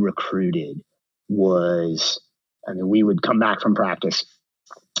way we recruited was, we would come back from practice.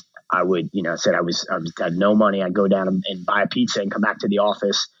 I would, said I had no money. I'd go down and buy a pizza and come back to the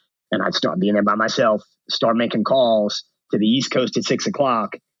office, and I'd start being there by myself, start making calls to the East Coast at 6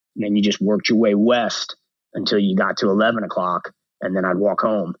 o'clock. And then you just worked your way west until you got to 11 o'clock. And then I'd walk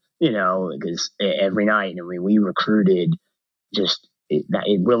home, because every night, and we recruited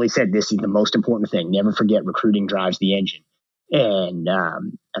it really said, this is the most important thing. Never forget, recruiting drives the engine. And,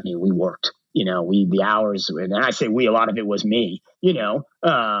 we worked, the hours, and I say a lot of it was me, we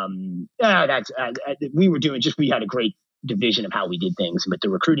were doing we had a great division of how we did things, but the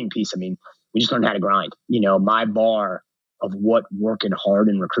recruiting piece, we just learned how to grind. My bar of what working hard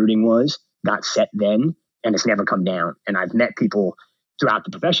in recruiting got set then, and it's never come down. And I've met people throughout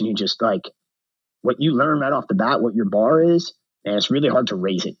the profession who just like what you learn right off the bat, what your bar is, and it's really hard to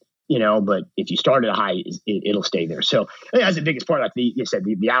raise it. But if you start at a high, it'll stay there. So that's the biggest part. Like you said,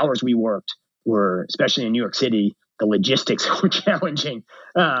 the hours we worked were, especially in New York City, the logistics were challenging.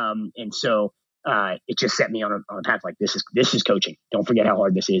 And so it just set me on a path like this is coaching. Don't forget how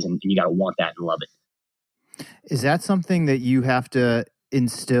hard this is. And you got to want that and love it. Is that something that you have to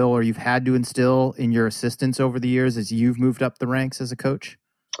instill, or you've had to instill in your assistants over the years as you've moved up the ranks as a coach?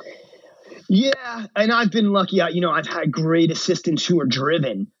 Yeah. And I've been lucky. I've had great assistants who are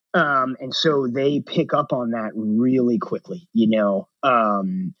driven. And so they pick up on that really quickly,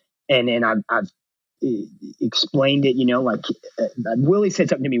 and then I've explained it, like Willie said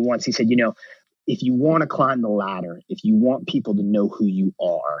something to me once. He said, if you want to climb the ladder, if you want people to know who you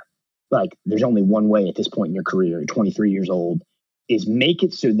are, like there's only one way at this point in your career, you're 23 years old, is make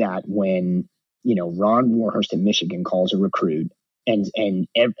it so that when, Ron Warhurst in Michigan calls a recruit and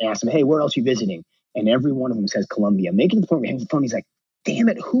asks him, hey, where else are you visiting? And every one of them says Columbia. Make it to the point where he hangs the phone. He's like, damn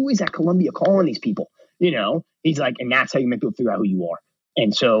it, who is at Columbia calling these people? He's like, and that's how you make people figure out who you are.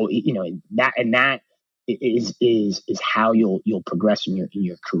 And so, that is how you'll progress in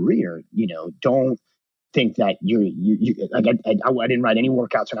your career. Don't think that you like, I didn't write any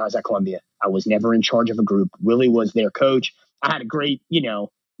workouts when I was at Columbia. I was never in charge of a group. Willie was their coach. I had a great,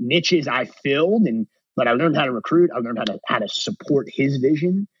 niches I filled, but I learned how to recruit. I learned how to support his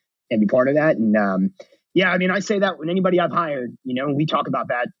vision and be part of that. And, I say that when anybody I've hired, we talk about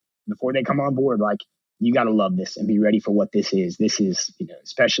that before they come on board, like, you got to love this and be ready for what this is. This is,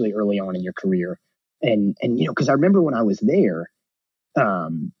 especially early on in your career. And, cause I remember when I was there,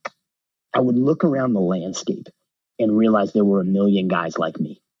 I would look around the landscape and realize there were a million guys like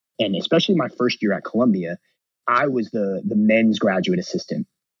me. And especially my first year at Columbia, I was the men's graduate assistant.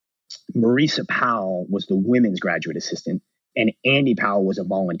 Marisa Powell was the women's graduate assistant, and Andy Powell was a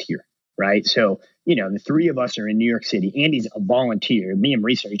volunteer, right? So, the three of us are in New York City. Andy's a volunteer. Me and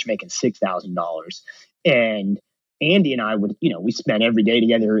Marisa are each making $6,000. And Andy and I would, we spent every day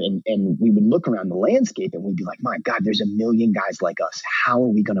together, and we would look around the landscape and we'd be like, my God, there's a million guys like us. How are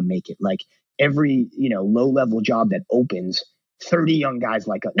we going to make it? Like every, low-level job that opens, 30 young guys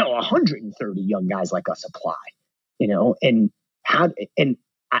like us, 130 young guys like us apply, and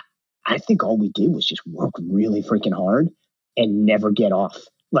I think all we did was just work really freaking hard and never get off,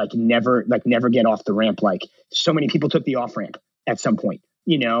 never get off the ramp. Like so many people took the off ramp at some point,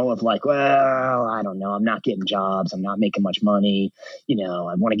 of like, well, I don't know. I'm not getting jobs. I'm not making much money.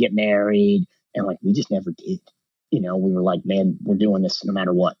 I want to get married. And we just never did. We were like, man, we're doing this no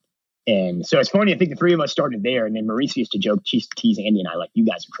matter what. And so it's funny. I think the three of us started there. And then Marisa used to joke, she used to tease Andy and I, like, you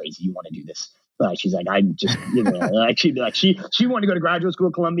guys are crazy. You want to do this. She's like, I just, she'd be like, she wanted to go to graduate school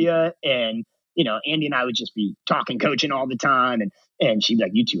at Columbia, and, Andy and I would just be talking, coaching all the time. And she'd be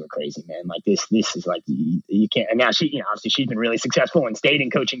like, you two are crazy, man. Like this is like, you can't. And now she, obviously she's been really successful and stayed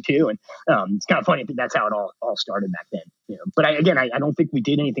in coaching too. And it's kind of funny. I think that's how it all started back then. But I don't think we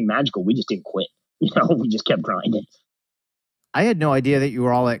did anything magical. We just didn't quit. We just kept grinding. I had no idea that you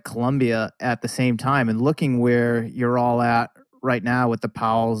were all at Columbia at the same time, and looking where you're all at right now with the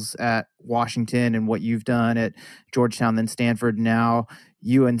Powells at Washington and what you've done at Georgetown, then Stanford, now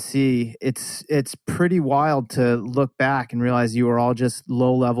UNC, it's pretty wild to look back and realize you were all just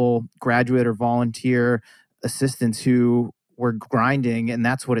low-level graduate or volunteer assistants who were grinding, and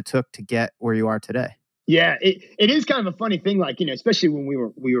that's what it took to get where you are today. Yeah, it is kind of a funny thing, especially when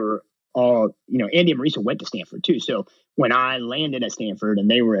we were all, Andy and Marisa went to Stanford too. So when I landed at Stanford and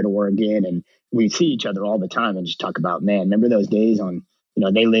they were at Oregon, and we'd see each other all the time and just talk about, man, remember those days on,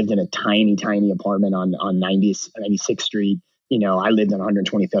 they lived in a tiny, tiny apartment on 96th Street. I lived on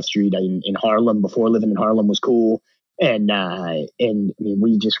 125th Street in Harlem before living in Harlem was cool. And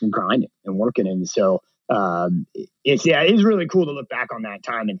we just were grinding and working. And so it's really cool to look back on that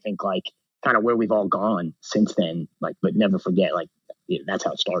time and think kind of where we've all gone since then, but never forget, that's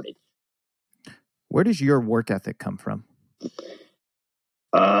how it started. Where does your work ethic come from?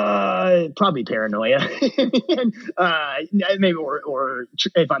 Probably paranoia. Maybe, or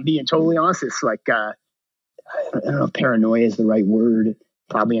if I'm being totally honest, it's I don't know if paranoia is the right word.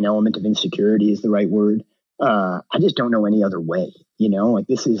 Probably an element of insecurity is the right word. I just don't know any other way.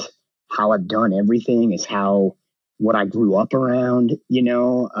 This is how I've done everything. Is what I grew up around. When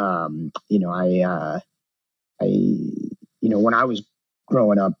I was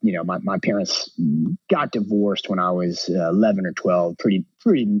growing up, my parents got divorced when I was 11 or 12, pretty,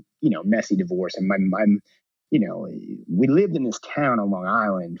 messy divorce. And we lived in this town on Long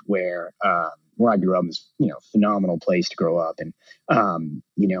Island where I grew up. Was, phenomenal place to grow up. And,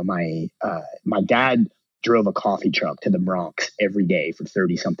 my dad drove a coffee truck to the Bronx every day for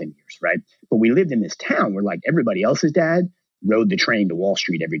 30 something years. Right. But we lived in this town where everybody else's dad rode the train to Wall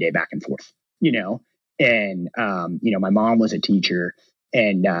Street every day back and forth, and, my mom was a teacher.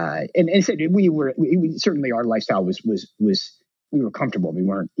 And said we certainly, our lifestyle was we were comfortable. We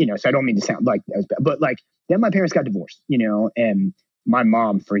weren't, so I don't mean to sound like that, but then my parents got divorced, and my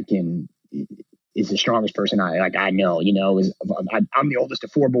mom freaking is the strongest person I know, I'm the oldest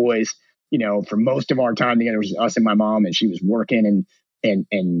of four boys, for most of our time together, it was us and my mom, and she was working and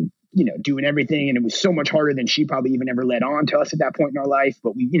doing everything. And it was so much harder than she probably even ever led on to us at that point in our life.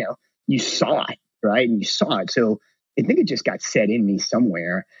 But we, you saw it, right. And you saw it. So I think it just got set in me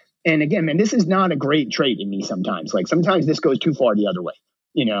somewhere. And again, man, this is not a great trait in me sometimes. Sometimes this goes too far the other way.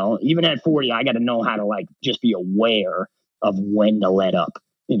 Even at 40, I got to know how to just be aware of when to let up,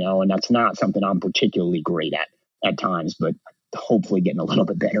 and that's not something I'm particularly great at times, but hopefully getting a little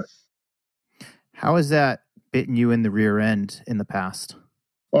bit better. How has that bitten you in the rear end in the past?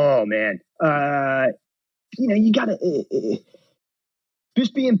 Oh, man. You got to...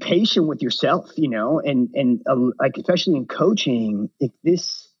 just being patient with yourself, and especially in coaching,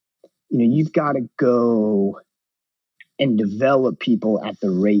 you've got to go and develop people at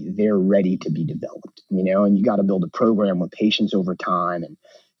the rate they're ready to be developed, and you got to build a program with patience over time. And,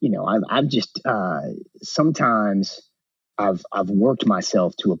 I've just, sometimes I've worked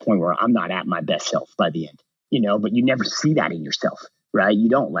myself to a point where I'm not at my best self by the end, but you never see that in yourself, right? You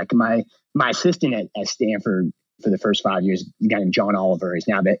don't. My assistant at Stanford, for the first 5 years, a guy named John Oliver is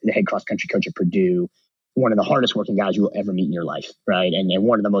now the head cross country coach at Purdue, one of the hardest working guys you'll ever meet in your life. Right. And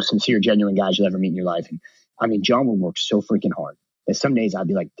one of the most sincere, genuine guys you'll ever meet in your life. And John would work so freaking hard that some days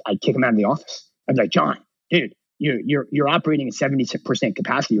I'd kick him out of the office. I'd be like, John, dude, you're operating at 70%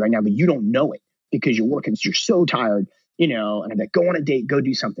 capacity right now, but you don't know it because you're so tired. and I'd be like, go on a date, go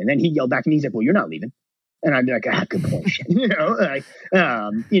do something. Then he'd yell back and he's like, well, you're not leaving. And I'd be like, good point.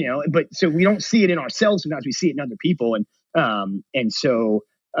 But so we don't see it in ourselves. Sometimes we see it in other people. And so,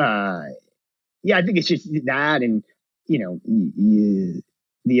 I think it's just that. And,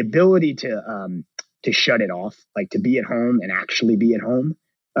 the ability to shut it off, like to be at home and actually be at home.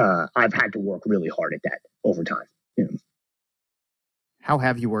 I've had to work really hard at that over time. How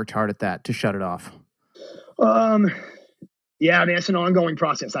have you worked hard at that to shut it off? Yeah, I mean, it's an ongoing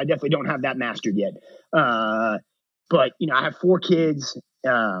process. I definitely don't have that mastered yet. But, I have 4 kids.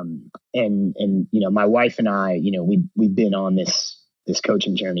 And my wife and I, we've been on this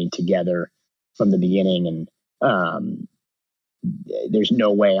coaching journey together from the beginning. And there's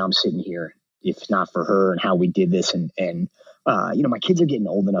no way I'm sitting here if not for her and how we did this. And my kids are getting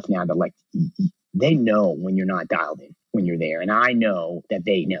old enough now that like they know when you're not dialed in, when you're there. And I know that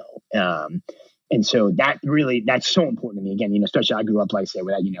they know. And so that's so important to me. Again, especially I grew up, like I said,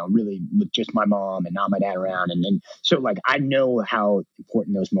 with that, really with just my mom and not my dad around. And so like, I know how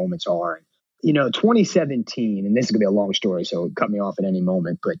important those moments are. 2017, and this is gonna be a long story, so cut me off at any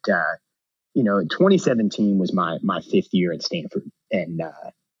moment. But, 2017 was my 5th year at Stanford. And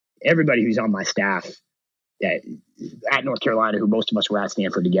everybody who's on my staff at North Carolina, who most of us were at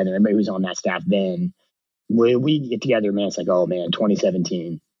Stanford together, everybody who's on that staff then, we get together, man, it's like, oh man,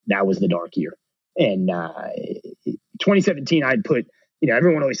 2017, that was the dark year. And 2017, I'd put,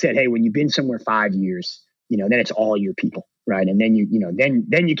 everyone always said, hey, when you've been somewhere 5 years, then it's all your people, right? And then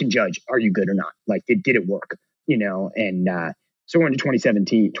then you can judge, are you good or not? Like, did it work? And so we're into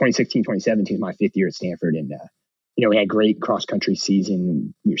 2016, 2017 is my 5th year at Stanford. And, we had great cross country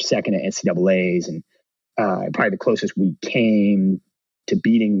season. We were second at NCAAs, and probably the closest we came to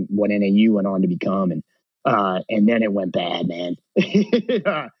beating what NAU went on to become. And then it went bad, man.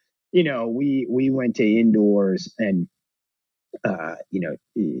 We went to indoors and,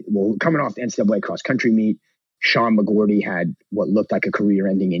 coming off the NCAA cross country meet, Sean McGorty had what looked like a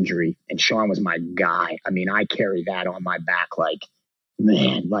career-ending injury, and Sean was my guy. I mean, I carry that on my back, like,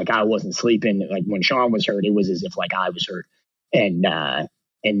 man, like I wasn't sleeping. Like when Sean was hurt, it was as if like I was hurt. And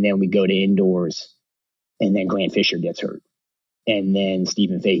then we go to indoors, and then Grant Fisher gets hurt, and then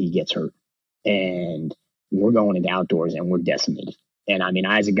Stephen Fahey gets hurt, and we're going into outdoors, and we're decimated. And I mean,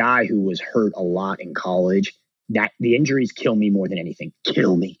 as a guy who was hurt a lot in college, that the injuries kill me more than anything.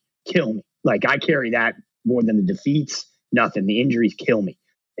 Kill me. Like I carry that more than the defeats. Nothing. The injuries kill me.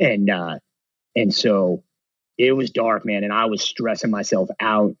 And so it was dark, man. And I was stressing myself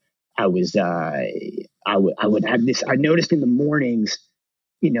out. I was, I would have this, I noticed in the mornings,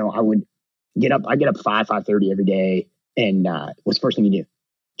 I would get up 5:30 every day. And what's the first thing you do?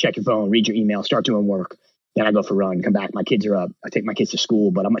 Check your phone, read your email, start doing work. Then I go for a run, come back. My kids are up. I take my kids to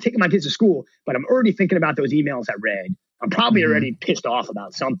school, but I'm taking my kids to school, but I'm already thinking about those emails I read. I'm probably already pissed off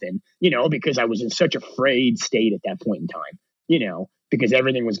about something, because I was in such a frayed state at that point in time, because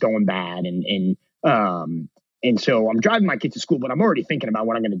everything was going bad. And so I'm driving my kids to school, but I'm already thinking about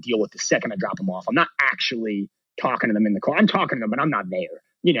what I'm going to deal with the second I drop them off. I'm not actually talking to them in the car. I'm talking to them, but I'm not there,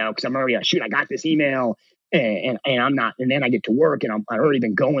 because I'm already, I got this email and I'm not, and then I get to work and I've already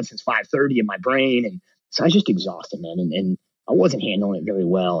been going since 5:30 in my brain. And so I was just exhausted, man. And I wasn't handling it very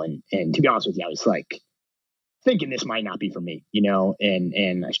well. And to be honest with you, I was like thinking this might not be for me, and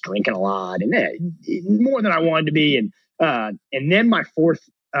I was drinking a lot and more than I wanted to be. And then my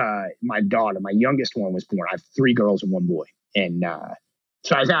my daughter, my youngest one, was born. I have 3 girls and 1 boy. And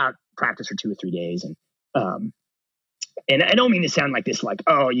so I was out practice for 2 or 3 days. And I don't mean to sound like this, like,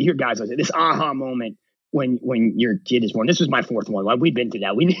 oh, you hear guys like this aha moment when your kid is born. This was my 4th one. Like, we've been through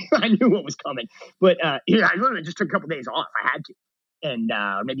that. I knew what was coming. But I literally just took a couple of days off. I had to. And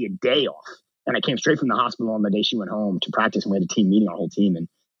maybe a day off. And I came straight from the hospital on the day she went home to practice. And we had a team meeting, our whole team. And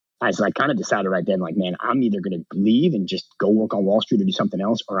I was like, kind of decided right then, like, man, I'm either going to leave and just go work on Wall Street or do something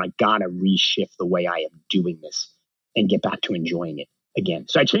else, or I got to reshift the way I am doing this and get back to enjoying it again.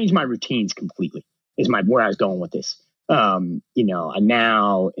 So I changed my routines completely is where I was going with this. I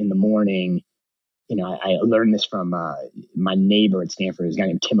now in the morning, I learned this from my neighbor at Stanford, this guy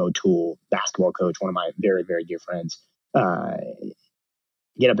named Tim O'Toole, basketball coach, one of my very, very dear friends.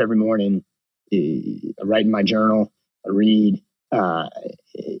 Get up every morning, I write in my journal, I read,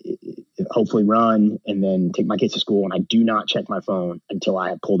 hopefully run, and then take my kids to school. And I do not check my phone until I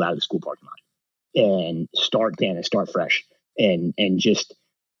have pulled out of the school parking lot, and start fresh and just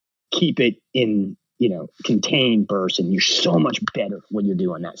keep it in, contained bursts. And you're so much better when you're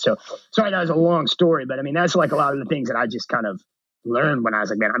doing that. So sorry, that was a long story, but I mean, that's like a lot of the things that I just kind of learned when I was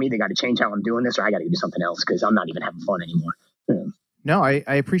like, man, I'm either got to change how I'm doing this or I got to do something else because I'm not even having fun anymore. No, I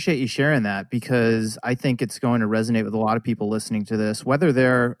appreciate you sharing that because I think it's going to resonate with a lot of people listening to this, whether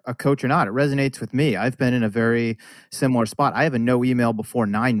they're a coach or not. It resonates with me. I've been in a very similar spot. I have a no email before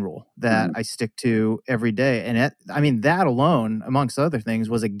 9 rule that I stick to every day. And that alone, amongst other things,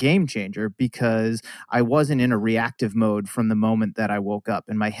 was a game changer because I wasn't in a reactive mode from the moment that I woke up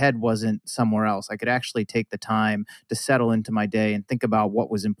and my head wasn't somewhere else. I could actually take the time to settle into my day and think about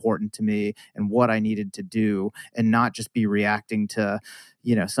what was important to me and what I needed to do and not just be reacting to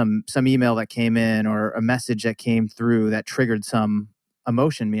some email that came in or a message that came through that triggered some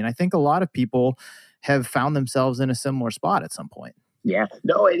emotion in me. And I think a lot of people have found themselves in a similar spot at some point. Yeah,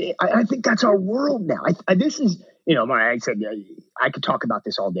 no, I think that's our world now. This is, I said I could talk about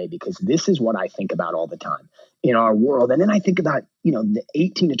this all day because this is what I think about all the time in our world. And then I think about, the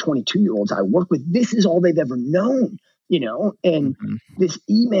 18 to 22-year-olds I work with. This is all they've ever known, and this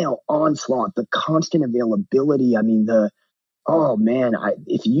email onslaught, the constant availability. I mean, oh man,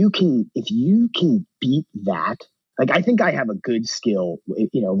 if you can beat that, like I think I have a good skill.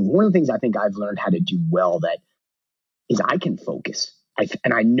 One of the things I think I've learned how to do well that is I can focus.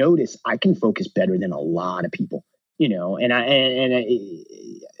 I notice I can focus better than a lot of people. And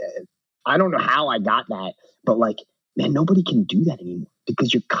I don't know how I got that, but like, man, nobody can do that anymore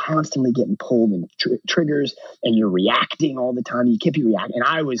because you're constantly getting pulled in triggers and you're reacting all the time. You can't be reacting. And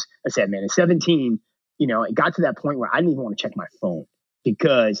I said, man, at 17. It got to that point where I didn't even want to check my phone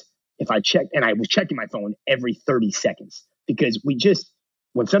because if I checked, and I was checking my phone every 30 seconds because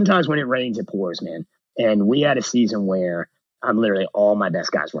sometimes when it rains, it pours, man. And we had a season where literally all my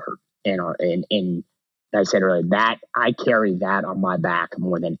best guys were hurt. And I said earlier that I carry that on my back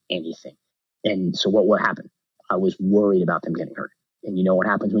more than anything. And so what happened? I was worried about them getting hurt. And you know what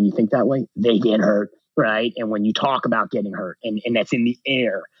happens when you think that way? They get hurt, right? And when you talk about getting hurt and that's in the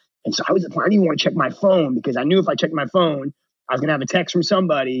air. And so I didn't even want to check my phone because I knew if I checked my phone, I was going to have a text from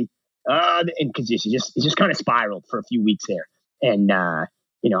somebody. And because it just kind of spiraled for a few weeks there. And,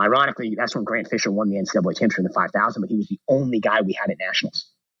 ironically, that's when Grant Fisher won the NCAA championship in the 5,000, but he was the only guy we had at nationals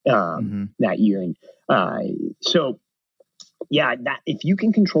that year. And so, yeah, that if you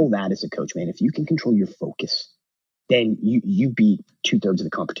can control that as a coach, man, if you can control your focus, then you beat 2/3 of the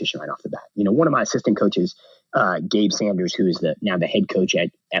competition right off the bat. One of my assistant coaches, Gabe Sanders, who is now the head coach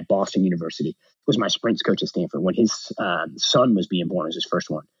at Boston University, was my sprints coach at Stanford when his son was being born as his first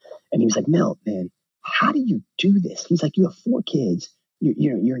one. And he was like, Milt, man, how do you do this? He's like, you have 4 kids.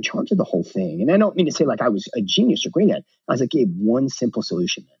 You're in charge of the whole thing. And I don't mean to say like I was a genius or great at it. I was like, Gabe, one simple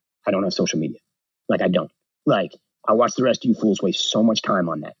solution, man. I don't have social media. Like I don't. Like I watch the rest of you fools waste so much time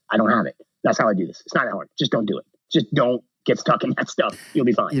on that. I don't have it. That's how I do this. It's not that hard. Just don't do it. Just don't get stuck in that stuff. You'll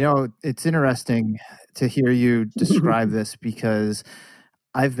be fine. It's interesting to hear you describe this because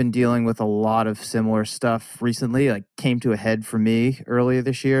I've been dealing with a lot of similar stuff recently. Like came to a head for me earlier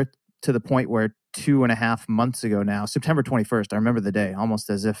this year to the point where 2.5 months ago now, September 21st, I remember the day almost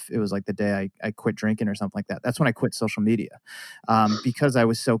as if it was like the day I quit drinking or something like that. That's when I quit social media because I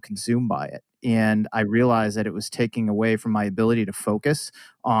was so consumed by it. And I realized that it was taking away from my ability to focus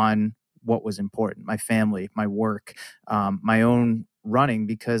on what was important, my family, my work, my own running,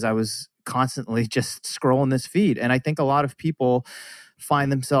 because I was constantly just scrolling this feed. And I think a lot of people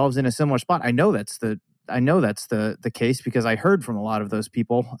find themselves in a similar spot. I know that's the case because I heard from a lot of those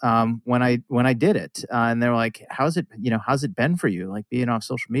people when I did it, and they're like, how's it been for you, like being off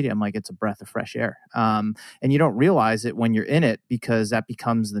social media? I'm like, it's a breath of fresh air, and you don't realize it when you're in it because that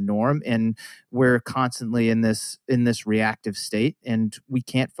becomes the norm, and we're constantly in this reactive state, and we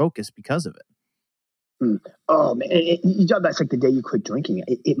can't focus because of it. Oh man, you talk about like the day you quit drinking.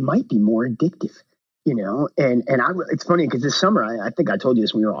 It might be more addictive. It's funny because this summer, I think I told you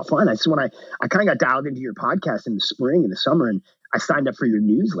this when we were offline. This is when I kind of got dialed into your podcast in the spring and the summer, and I signed up for your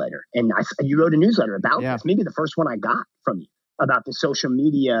newsletter. And you wrote a newsletter about this, maybe the first one I got from you about the social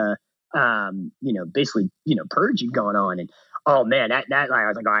media, basically, purging going on. And oh man, that I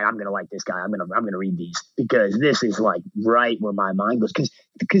was like, all right, I'm gonna like this guy. I'm gonna read these because this is like right where my mind goes.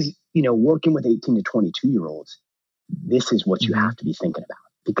 Because working with 18 to 22-year-olds, this is what you have to be thinking about.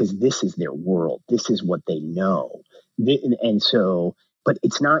 Because this is their world. This is what they know. And so, but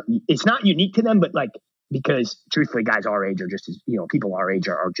it's not unique to them, but like, because truthfully, guys our age are just as, people our age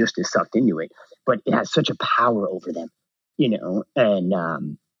are just as sucked into it, but it has such a power over them, and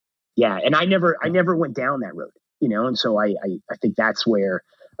and I never went down that road, and so I think that's where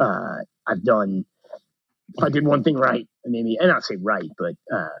I did one thing right, maybe, and I'll say right, but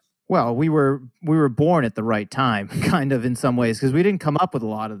Well, we were born at the right time, kind of in some ways, because we didn't come up with a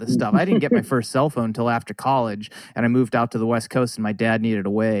lot of this stuff. I didn't get my first cell phone until after college, and I moved out to the West Coast, and my dad needed a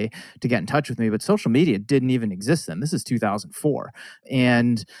way to get in touch with me. But social media didn't even exist then. This is 2004,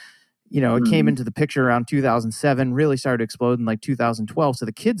 and it came into the picture around 2007, really started to explode in like 2012. So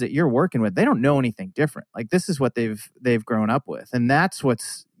the kids that you're working with, they don't know anything different. Like this is what they've grown up with. And that's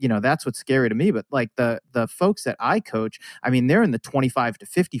what's scary to me. But like the folks that I coach, I mean, they're in the 25 to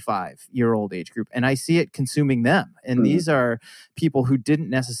 55-year-old age group, and I see it consuming them. And these are people who didn't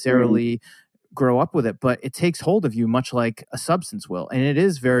necessarily grow up with it, but it takes hold of you much like a substance will. And it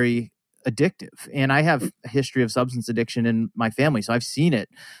is very addictive. And I have a history of substance addiction in my family, so I've seen it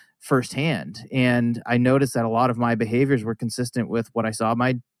firsthand. And I noticed that a lot of my behaviors were consistent with what I saw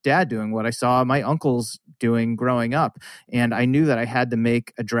my dad doing, what I saw my uncles doing growing up. And I knew that I had to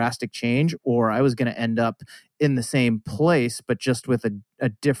make a drastic change or I was going to end up in the same place, but just with a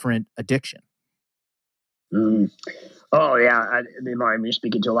different addiction. Oh, yeah. I mean, Martin, you're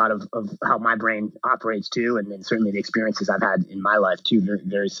speaking to a lot of how my brain operates too. And then certainly the experiences I've had in my life too, very,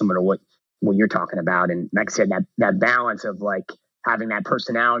 very similar to what you're talking about. And like I said, that balance of like, having that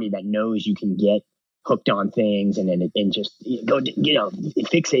personality that knows you can get hooked on things and just go,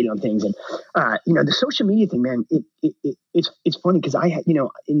 fixated on things. And, the social media thing, man, it's funny because I had,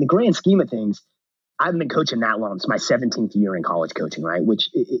 in the grand scheme of things, I've been coaching that long. It's my 17th year in college coaching, right? Which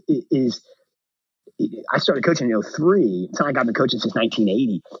is, I started coaching in 2003. It's not like I've been coaching since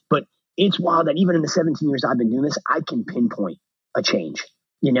 1980, but it's wild that even in the 17 years I've been doing this, I can pinpoint a change.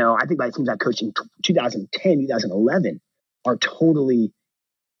 I think by the teams I coached in 2010, 2011, are totally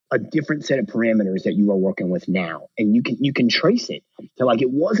a different set of parameters that you are working with now. And you can trace it. So like,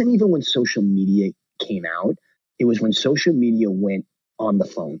 it wasn't even when social media came out. It was when social media went on the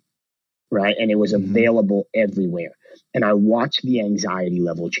phone, right? And it was available everywhere. And I watched the anxiety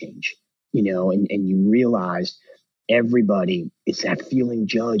level change, and you realized everybody is that feeling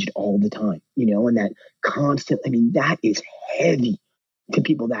judged all the time, and that constant, that is heavy to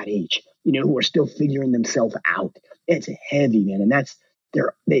people that age, who are still figuring themselves out. It's heavy, man. And that's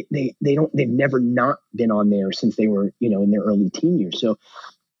they've never not been on there since they were, in their early teen years. So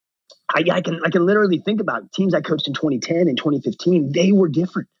I can literally think about teams I coached in 2010 and 2015. They were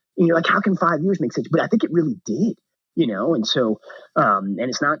different. And you're like, how can 5 years make sense? But I think it really did, and so, and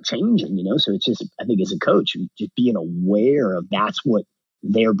it's not changing, so it's just, I think as a coach, just being aware of that's what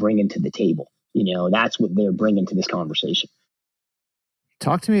they're bringing to the table. That's what they're bringing to this conversation.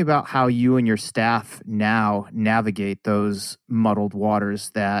 Talk to me about how you and your staff now navigate those muddled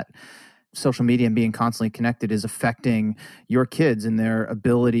waters that social media and being constantly connected is affecting your kids and their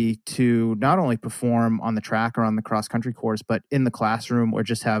ability to not only perform on the track or on the cross-country course, but in the classroom or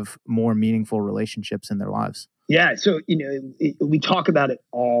just have more meaningful relationships in their lives. Yeah. So, we talk about it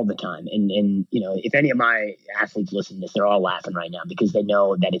all the time. And if any of my athletes listen to this, they're all laughing right now because they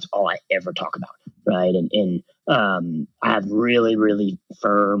know that it's all I ever talk about. Right. And I have really, really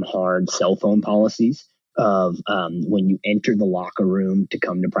firm, hard cell phone policies of when you enter the locker room to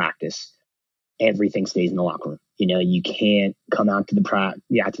come to practice, everything stays in the locker room. You can't come out to the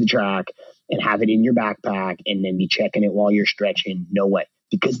track and have it in your backpack and then be checking it while you're stretching. No way.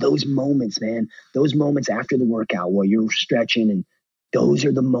 Because those moments, man, those moments after the workout while you're stretching, and those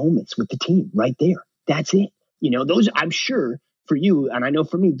are the moments with the team right there. That's it. Those, I'm sure for you, and I know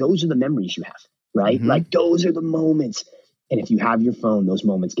for me, those are the memories you have, right? Mm-hmm. Like those are the moments. And if you have your phone, those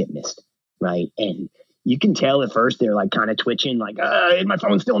moments get missed, right? And you can tell at first they're like kind of twitching, like, my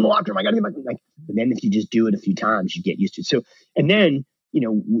phone's still in the locker room. I got to get my, like, but then if you just do it a few times, you get used to it. So, and then,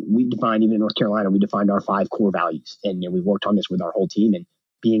 we defined, even in North Carolina, we defined our 5 core values, and we worked on this with our whole team, and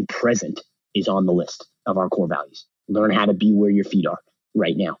being present is on the list of our core values. Learn how to be where your feet are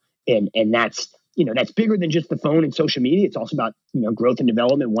right now. And that's, that's bigger than just the phone and social media. It's also about, growth and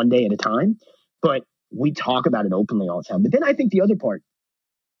development one day at a time. But we talk about it openly all the time. But then I think the other part,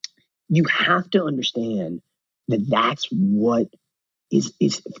 you have to understand that that's what is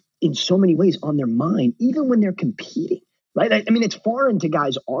in so many ways on their mind, even when they're competing, right? I mean, it's foreign to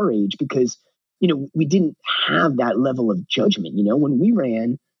guys our age because, we didn't have that level of judgment. When we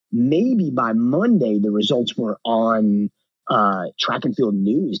ran, maybe by Monday, the results were on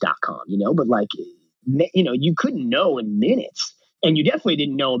trackandfieldnews.com, but like, you couldn't know in minutes. And you definitely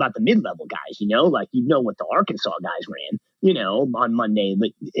didn't know about the mid-level guys, like what the Arkansas guys ran, on Monday. But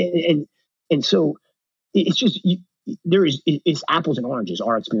and so it's just it's apples and oranges,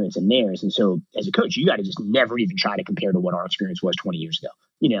 our experience and theirs. And so as a coach, you got to just never even try to compare to what our experience was 20 years ago,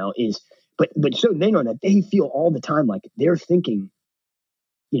 but so they know that they feel all the time like they're thinking,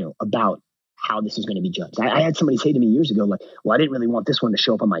 about how this is going to be judged. I had somebody say to me years ago, like, well, I didn't really want this one to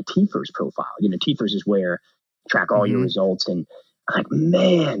show up on my TFERS profile. TFERS is where track all your results. And I'm like,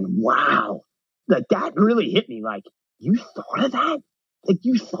 man, wow. Like that really hit me. Like, you thought of that? Like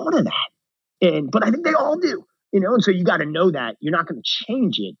you thought of that. But I think they all do, and so you got to know that you're not going to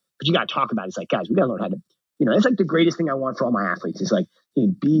change it, but you got to talk about it. It's like, guys, we got to learn how to, it's like the greatest thing I want for all my athletes. It's like,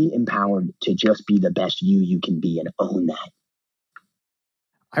 be empowered to just be the best you can be and own that.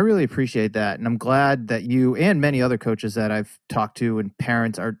 I really appreciate that. And I'm glad that you and many other coaches that I've talked to and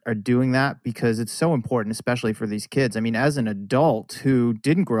parents are doing that, because it's so important, especially for these kids. I mean, as an adult who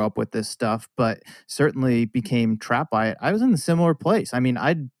didn't grow up with this stuff, but certainly became trapped by it, I was in a similar place. I mean,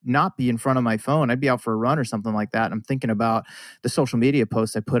 I'd not be in front of my phone. I'd be out for a run or something like that. And I'm thinking about the social media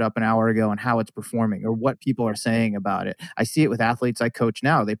posts I put up an hour ago and how it's performing or what people are saying about it. I see it with athletes I coach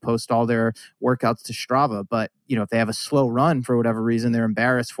now. They post all their workouts to Strava, but if they have a slow run for whatever reason, they're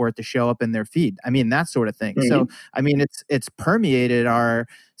embarrassed for it to show up in their feed. I mean, that sort of thing. Mm-hmm. So, I mean, it's permeated our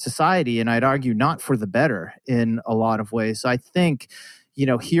society, and I'd argue not for the better in a lot of ways. So I think,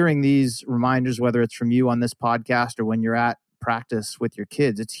 hearing these reminders, whether it's from you on this podcast or when you're at practice with your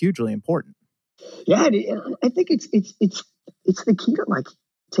kids, it's hugely important. Yeah, I think it's the key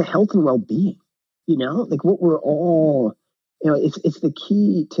to health and well-being. Like what we're all, it's the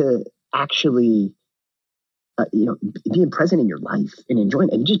key to actually being present in your life and enjoying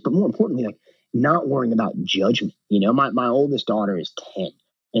it. But more importantly, like not worrying about judgment. My oldest daughter is 10.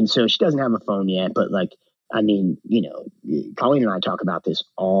 And so she doesn't have a phone yet, but Colleen and I talk about this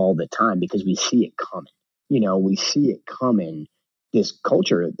all the time because we see it coming. We see it coming, this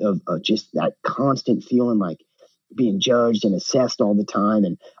culture of just that constant feeling like being judged and assessed all the time.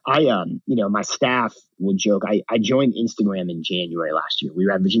 And I, my staff would joke, I joined Instagram in January last year. We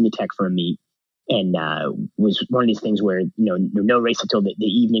were at Virginia Tech for a meet. And was one of these things where, no race until the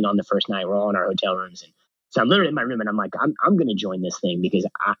evening on the first night. We're all in our hotel rooms. And so I'm literally in my room and I'm like, I'm going to join this thing because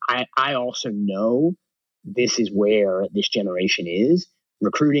I also know this is where this generation is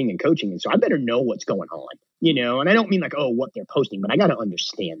recruiting and coaching. And so I better know what's going on, and I don't mean like, what they're posting, but I got to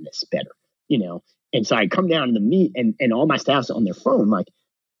understand this better, And so I come down to the meet and all my staff's on their phone, like,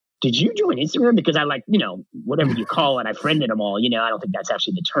 did you join Instagram? Because I whatever you call it, I friended them all. I don't think that's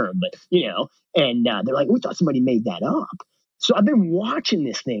actually the term, but, and they're like, we thought somebody made that up. So I've been watching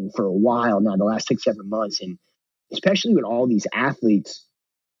this thing for a while now, the last 6-7 months. And especially with all these athletes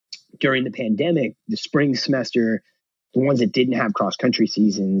during the pandemic, the spring semester, the ones that didn't have cross-country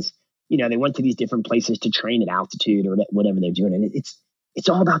seasons, they went to these different places to train at altitude or whatever they're doing. And it's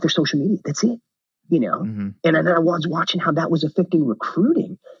all about their social media. That's it, Mm-hmm. And then I was watching how that was affecting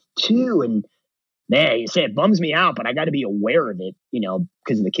recruiting too. And man, you say it bums me out, but I got to be aware of it,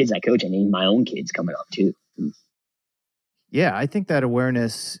 because of the kids I coach. I need my own kids coming up too. Yeah, I think that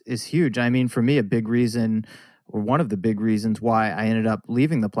awareness is huge. I mean, for me, a big reason, or one of the big reasons why I ended up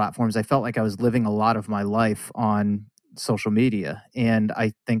leaving the platforms, I felt like I was living a lot of my life on social media. And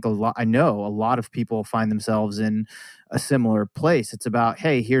I think I know a lot of people find themselves in a similar place. It's about,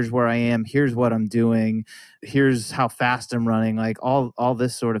 hey, here's where I am, here's what I'm doing, here's how fast I'm running, like all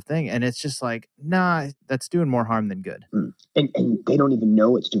this sort of thing. And it's just like, nah, that's doing more harm than good. And they don't even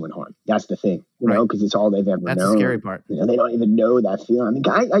know it's doing harm. That's the thing, because it's all they've ever known. That's the scary part. They don't even know that feeling.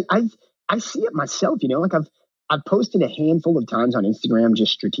 I mean, I see it myself, like I've posted a handful of times on Instagram,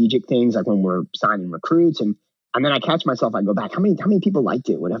 just strategic things, like when we're signing recruits, and then I catch myself, I go back, how many people liked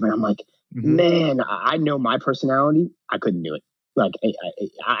it, whatever. And I'm like, man, I know my personality. I couldn't do it. Like,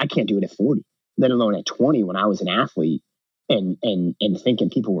 I can't do it at 40, let alone at 20 when I was an athlete and thinking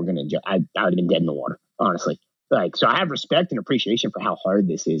people were going to, I would have been dead in the water, honestly. Like, so I have respect and appreciation for how hard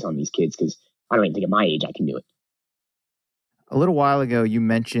this is on these kids, because I don't even think at my age I can do it. A little while ago, you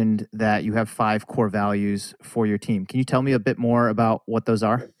mentioned that you have 5 core values for your team. Can you tell me a bit more about what those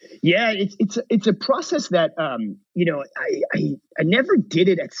are? Yeah, it's a process that I never did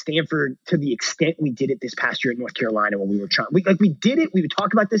it at Stanford to the extent we did it this past year at North Carolina when we were trying. We did it. We would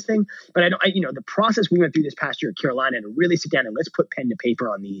talk about this thing, but the process we went through this past year at Carolina to really sit down and let's put pen to paper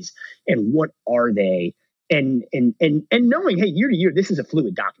on these and what are they. And knowing, hey, year to year, this is a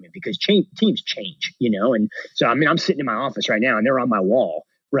fluid document because teams change, and so, I mean, I'm sitting in my office right now and they're on my wall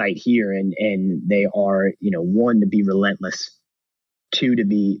right here. And they are, 1, to be relentless, 2, to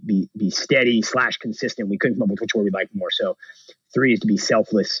be steady / consistent. We couldn't come up with which one we like more. So 3 is to be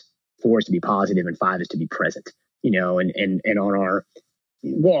selfless, 4 is to be positive, and 5 is to be present, and on our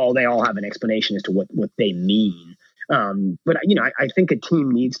wall, they all have an explanation as to what they mean. But I think a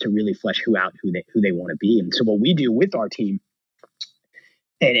team needs to really flesh who they want to be. And so what we do with our team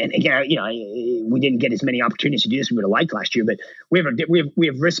And again, we didn't get as many opportunities to do this as we would have liked last year, but we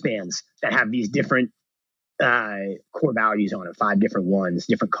have wristbands that have these different core values on it, 5 different ones,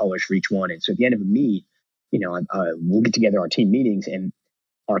 different colors for each one. And so at the end of a meet, we'll get together our team meetings, and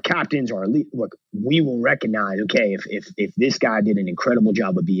our captains or our lead, look, we will recognize, okay, if this guy did an incredible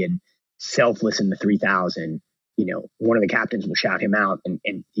job of being selfless in the 3,000, one of the captains will shout him out, and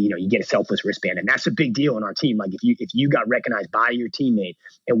you get a selfless wristband. And that's a big deal in our team. Like if you got recognized by your teammate,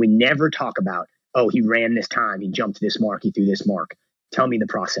 and we never talk about, oh, he ran this time, he jumped this mark, he threw this mark. Tell me the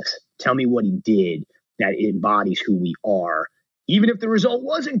process. Tell me what he did that embodies who we are. Even if the result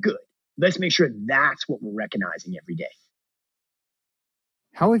wasn't good, let's make sure that's what we're recognizing every day.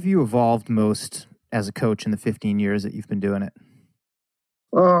 How have you evolved most as a coach in the 15 years that you've been doing it?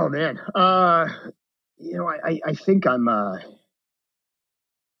 Oh, man. I think I'm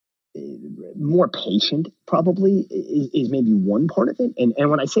more patient, probably, is maybe one part of it. And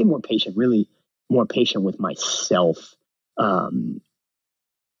when I say more patient, really more patient with myself,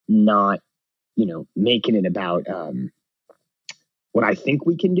 not, making it about what I think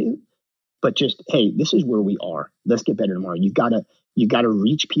we can do, but just, hey, this is where we are. Let's get better tomorrow. You gotta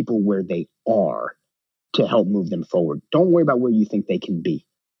reach people where they are to help move them forward. Don't worry about where you think they can be.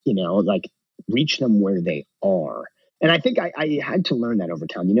 Reach them where they are. And I think I had to learn that over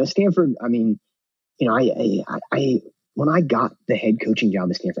time. Stanford, I when I got the head coaching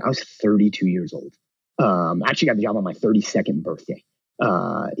job at Stanford, I was 32 years old. I actually got the job on my 32nd birthday.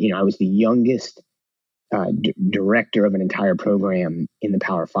 I was the youngest director of an entire program in the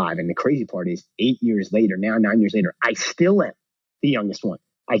Power Five. And the crazy part is 9 years later, I still am the youngest one.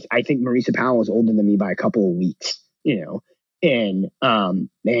 I think Marisa Powell is older than me by a couple of weeks, and I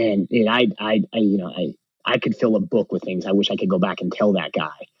could fill a book with things. I wish I could go back and tell that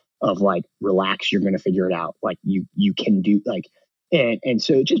guy of like, relax, you're going to figure it out. Like you can do and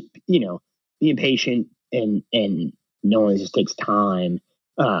so just, being patient and knowing it just takes time.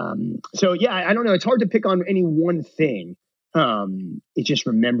 So yeah, I don't know. It's hard to pick on any one thing. It's just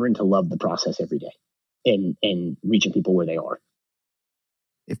remembering to love the process every day and reaching people where they are.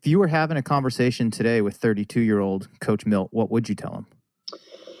 If you were having a conversation today with 32-year-old Coach Milt, what would you tell him?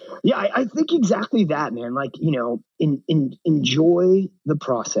 Yeah, I think exactly that, man. Like, enjoy the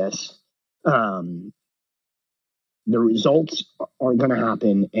process. The results are going to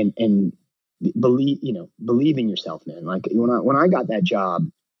happen, and believe in yourself, man. Like when I got that job,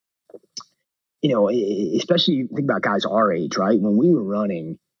 especially think about guys our age, right? When we were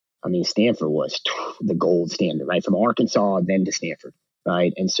running, Stanford was the gold standard, right? From Arkansas, then to Stanford,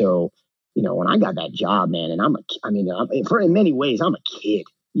 right? And so, when I got that job, man, and in many ways, I'm a kid,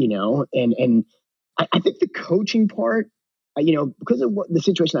 and I think the coaching part, because of the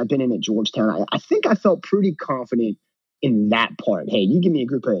situation I've been in at Georgetown, I think I felt pretty confident in that part. Hey, you give me a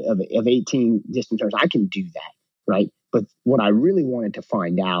group of 18 distance runners, I can do that, right? But what I really wanted to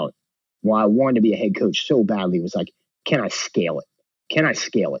find out, why I wanted to be a head coach so badly, was like, can I scale it? Can I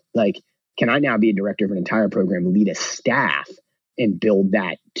scale it? Like, can I now be a director of an entire program, lead a staff, and build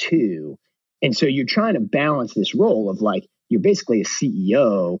that too? And so you're trying to balance this role of like, you're basically a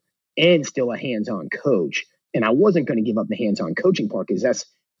CEO and still a hands-on coach. And I wasn't going to give up the hands-on coaching part because that's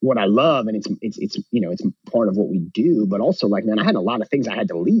what I love, and it's part of what we do. But also, like, man, I had a lot of things I had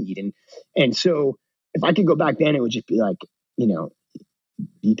to lead, and so if I could go back then, it would just be like,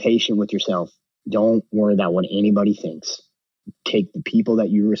 be patient with yourself. Don't worry about what anybody thinks. Take the people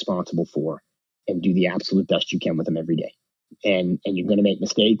that you're responsible for and do the absolute best you can with them every day. And you're going to make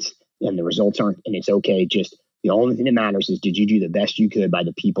mistakes, and the results aren't, and it's okay. Just the only thing that matters is, did you do the best you could by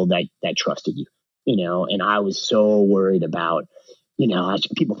the people that trusted you? And I was so worried about,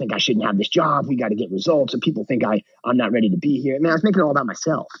 people think I shouldn't have this job. We got to get results. And people think I'm not ready to be here. I was making it all about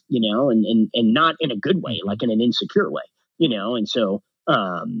myself, and not in a good way, like in an insecure way, And so,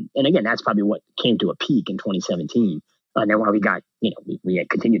 and again, that's probably what came to a peak in 2017. And then while we got, we had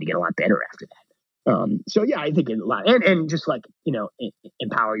continued to get a lot better after that. So yeah, I think a lot, and just like,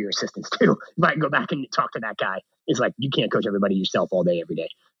 empower your assistants too. If I can go back and talk to that guy, it's like, you can't coach everybody yourself all day, every day.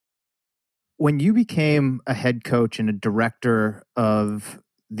 When you became a head coach and a director of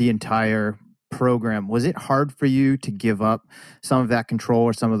the entire program, was it hard for you to give up some of that control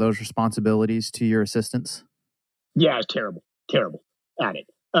or some of those responsibilities to your assistants? Yeah, it's terrible at it.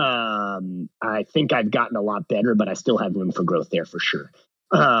 I think I've gotten a lot better, but I still have room for growth there for sure.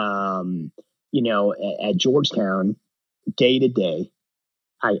 At Georgetown, day to day,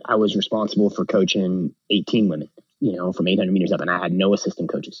 I was responsible for coaching 18 women, from 800 meters up, and I had no assistant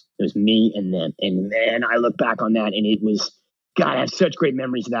coaches. It was me and them. And then I look back on that, and it was, God, I have such great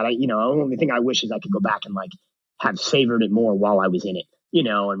memories of that. The only thing I wish is I could go back and like have savored it more while I was in it.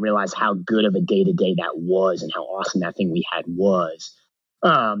 and realize how good of a day to day that was and how awesome that thing we had was.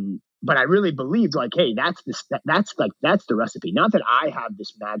 But I really believed like, hey, that's the recipe. Not that I have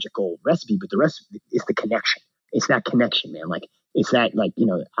this magical recipe, but the recipe is the connection. It's that connection, man. Like it's that, like,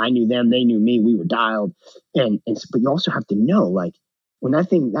 I knew them, they knew me, we were dialed. But you also have to know, like, when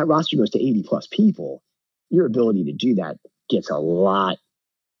that roster goes to 80 plus people, your ability to do that gets a lot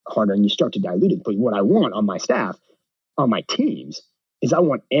harder and you start to dilute it. But what I want on my staff, on my teams, is I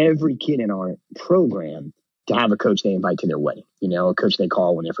want every kid in our program to have a coach they invite to their wedding, a coach they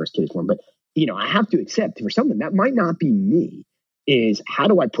call when their first kid is born. But, I have to accept for something that might not be me is how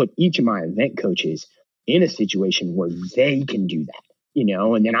do I put each of my event coaches in a situation where they can do that,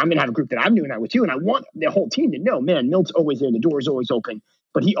 and then I'm going to have a group that I'm doing that with too. And I want the whole team to know, man, Milt's always there. The door is always open.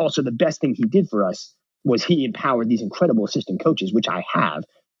 But he also, the best thing he did for us was he empowered these incredible assistant coaches, which I have,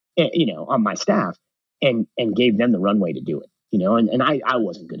 on my staff and gave them the runway to do it. And I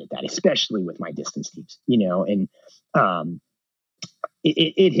wasn't good at that, especially with my distance teams, and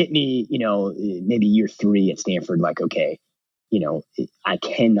it hit me, maybe year 3 at Stanford, like, okay, I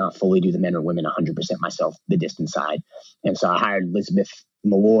cannot fully do the men or women 100% myself, the distance side. And so I hired Elizabeth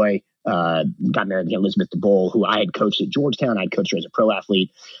Malloy, got married to Elizabeth DeBoll, who I had coached at Georgetown. I'd coached her as a pro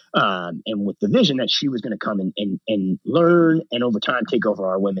athlete. And with the vision that she was going to come and learn and over time take over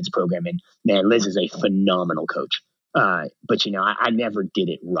our women's program. And man, Liz is a phenomenal coach. But I never did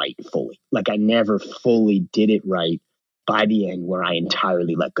it right fully. Like I never fully did it right by the end where I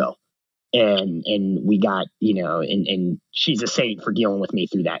entirely let go. And we got, and she's a saint for dealing with me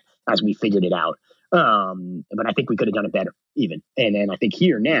through that as we figured it out. But I think we could have done it better even. And then I think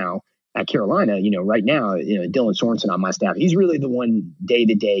here now at Carolina, right now, Dylan Sorensen on my staff, he's really the one day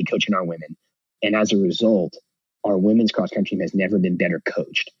to day coaching our women. And as a result, our women's cross country team has never been better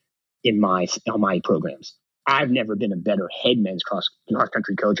coached on my programs. I've never been a better head men's cross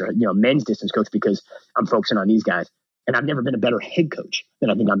country coach or, men's distance coach because I'm focusing on these guys. And I've never been a better head coach than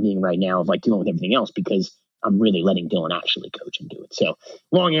I think I'm being right now of like dealing with everything else because I'm really letting Dylan actually coach and do it. So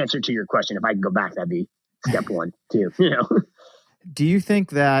long answer to your question. If I could go back, that'd be step 1, too, Do you think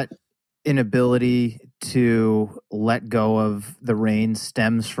that inability to let go of the reins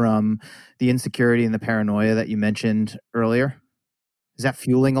stems from the insecurity and the paranoia that you mentioned earlier? Is that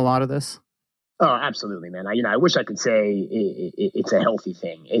fueling a lot of this? Oh, absolutely, man. I wish I could say it's a healthy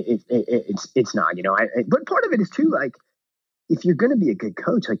thing. It's not, but part of it is too, like, if you're going to be a good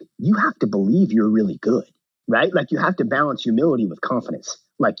coach, like you have to believe you're really good, right? Like you have to balance humility with confidence.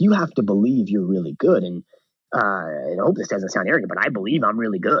 Like you have to believe you're really good. And I hope this doesn't sound arrogant, but I believe I'm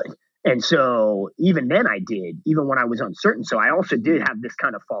really good. And so even then I did, even when I was uncertain. So I also did have this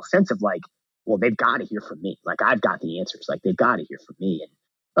kind of false sense of like, well, they've got to hear from me. Like I've got the answers. Like they've got to hear from me. And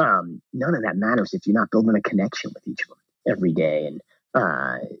none of that matters if you're not building a connection with each of them every day. And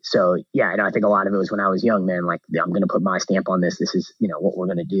so, yeah, I think a lot of it was when I was young, man, like I'm going to put my stamp on this. This is, what we're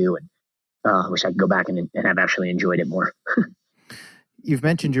going to do. And I wish I could go back and have actually enjoyed it more. You've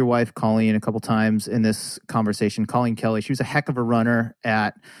mentioned your wife, Colleen, a couple times in this conversation. Colleen Kelly, she was a heck of a runner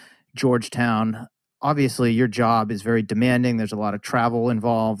at Georgetown. Obviously, your job is very demanding. There's a lot of travel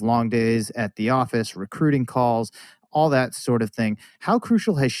involved, long days at the office, recruiting calls, all that sort of thing. How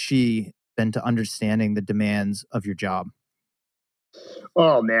crucial has she been to understanding the demands of your job?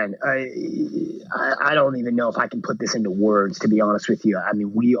 Oh man, I don't even know if I can put this into words, to be honest with you. I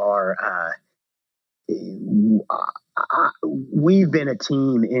mean, we are, we've been a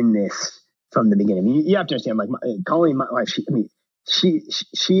team in this from the beginning. I mean, you have to understand, like Colleen, my wife,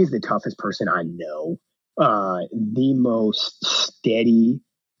 she's the toughest person I know. The most steady,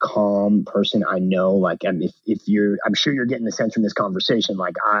 calm person I know. Like, I'm sure you're getting the sense from this conversation.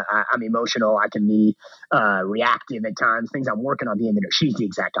 Like, I'm emotional. I can be reactive at times. Things I'm working on being there. She's the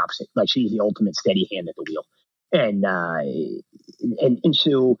exact opposite. Like, she's the ultimate steady hand at the wheel. And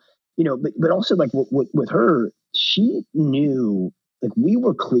so, but also like with her, she knew, like, we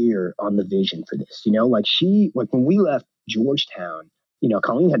were clear on the vision for this. Like when we left Georgetown,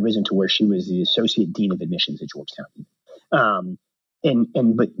 Colleen had risen to where she was the associate dean of admissions at Georgetown. But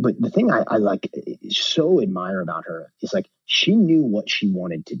the thing I like so admire about her is like she knew what she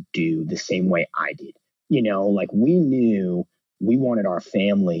wanted to do the same way I did. Like we knew we wanted our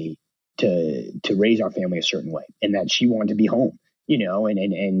family to raise our family a certain way, and that she wanted to be home.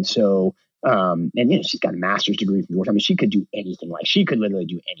 So she's got a master's degree from Georgetown. I mean, she could do anything. Like she could literally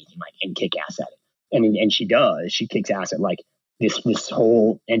do anything, like, and kick ass at it. And she does. She kicks ass at like this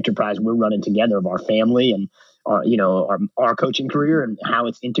whole enterprise we're running together of our family and our coaching career and how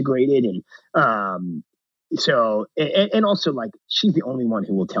it's integrated. And so, and also like, she's the only one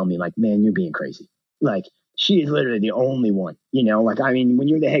who will tell me like, man, you're being crazy. Like she is literally the only one, like, I mean, when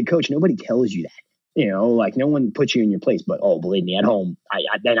you're the head coach, nobody tells you that, like no one puts you in your place, but, oh, believe me, at home,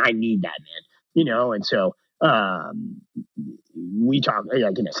 then I need that, man, and so, we talk,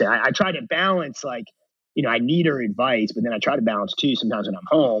 like I said, I try to balance, like, I need her advice, but then I try to balance too sometimes when I'm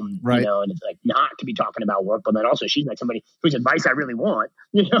home, Right. and it's like not to be talking about work, but then also she's like somebody whose advice I really want,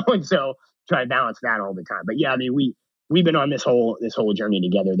 and so try to balance that all the time. But yeah, I mean, we've been on this whole journey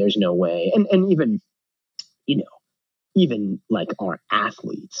together. There's no way. And even, even like our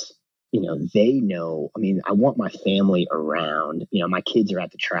athletes, they know, I mean, I want my family around, my kids are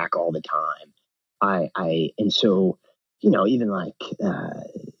at the track all the time. And so, even like,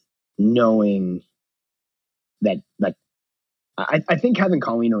 knowing that, like, I think having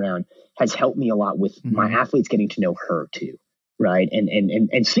Colleen around has helped me a lot with my athletes getting to know her too. Right.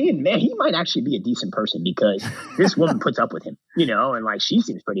 And seeing, man, he might actually be a decent person because this woman puts up with him, and like, she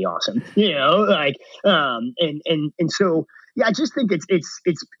seems pretty awesome, like, and so, yeah, I just think it's,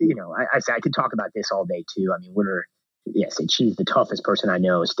 I say I could talk about this all day too. I mean, yes, she's the toughest person I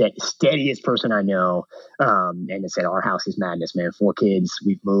know, steadiest person I know. And I said, our house is madness, man. 4 kids,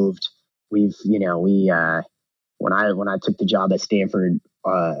 we've moved, when I took the job at Stanford,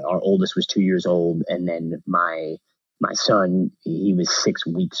 our oldest was 2 years old, and then my son, he was 6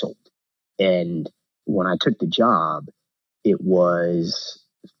 weeks old. And when I took the job, it was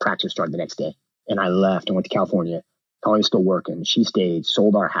practice started the next day, and I left and went to California. Colleen was still working. She stayed,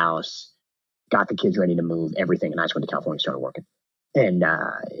 sold our house, got the kids ready to move, everything, and I just went to California and started working. And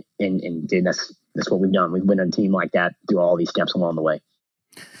did that's what we've done. We've been on a team like that through all these steps along the way.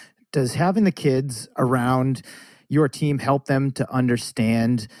 Does having the kids around your team help them to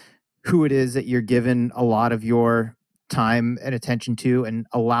understand who it is that you're giving a lot of your time and attention to, and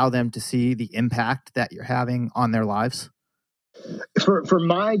allow them to see the impact that you're having on their lives? For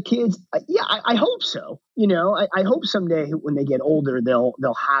my kids, yeah, I hope so. I hope someday when they get older, they'll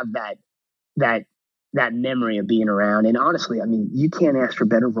have that memory of being around. And honestly, I mean, you can't ask for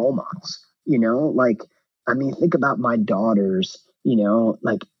better role models. Like, I mean, think about my daughters.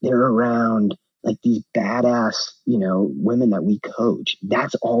 Like, they're around like these badass, women that we coach.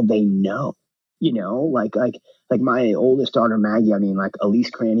 That's all they know. Like my oldest daughter Maggie. I mean, like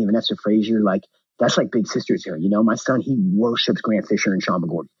Elise Cranny, Vanessa Frazier. Like, that's like big sisters here. My son, he worships Grant Fisher and Sean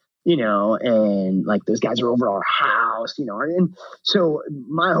McGorty. And like those guys are over our house. And so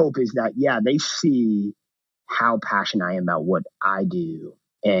my hope is that, yeah, they see how passionate I am about what I do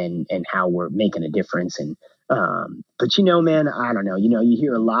and how we're making a difference. And but man, I don't know. You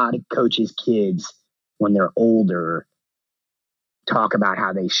hear a lot of coaches' kids when they're older talk about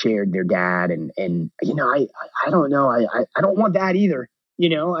how they shared their dad, and I don't know. I don't want that either.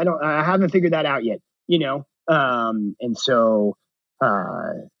 I haven't figured that out yet. And so,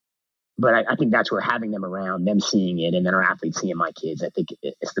 but I think that's where having them around, them seeing it, and then our athletes seeing my kids, I think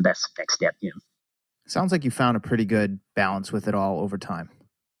it's the best next step. Sounds like you found a pretty good balance with it all over time.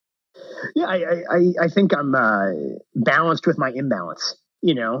 Yeah, I think I'm balanced with my imbalance.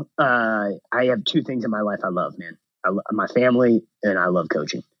 I have 2 things in my life I love, man. My family, and I love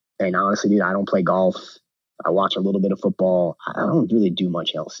coaching. And honestly, dude, I don't play golf. I watch a little bit of football. I don't really do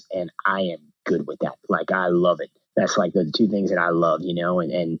much else, and I am good with that. Like, I love it. That's like the 2 things that I love,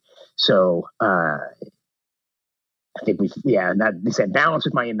 and so I think that they said balance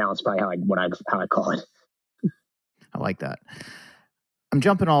with my imbalance, probably how I call it. I like that. I'm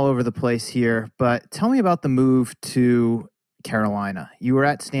jumping all over the place here, but tell me about the move to Carolina. You were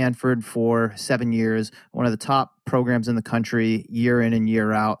at Stanford for 7 years, one of the top programs in the country, year in and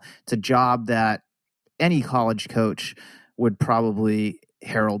year out. It's a job that any college coach would probably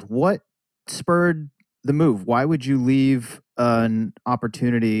herald. What spurred the move? Why would you leave an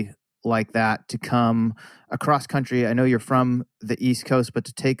opportunity like that to come across country? I know you're from the East Coast, but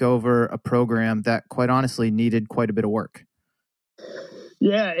to take over a program that quite honestly needed quite a bit of work.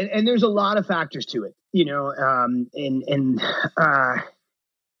 Yeah, and there's a lot of factors to it,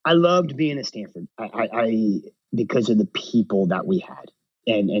 I loved being at Stanford. I because of the people that we had,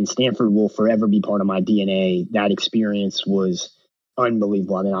 and Stanford will forever be part of my DNA. That experience was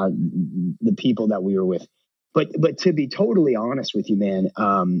unbelievable. I mean, the people that we were with, but to be totally honest with you, man,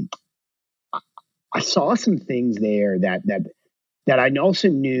 I saw some things there that I also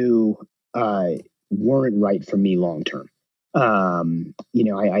knew weren't right for me long term. I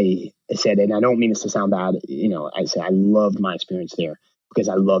said, and I don't mean this to sound bad, I said I loved my experience there because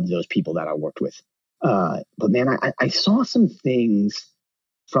I loved those people that I worked with. But man, I saw some things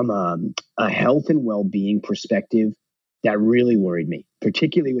from a health and well-being perspective that really worried me,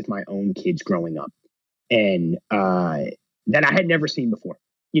 particularly with my own kids growing up, and that I had never seen before.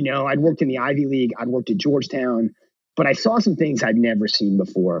 I'd worked in the Ivy League, I'd worked at Georgetown, but I saw some things I'd never seen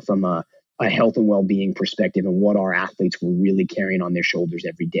before from a health and well-being perspective and what our athletes were really carrying on their shoulders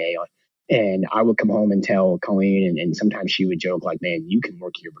every day. And I would come home and tell Colleen, and sometimes she would joke like, man, you can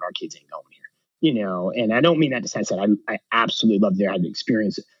work here, but our kids ain't going here, and I don't mean that in the sense that I absolutely loved there. I had the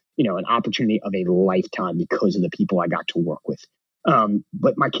experience, an opportunity of a lifetime because of the people I got to work with.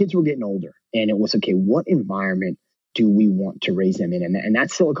 But my kids were getting older, and it was, okay, what environment do we want to raise them in? And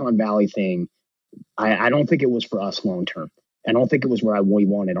that Silicon Valley thing, I don't think it was for us long term. I don't think it was where we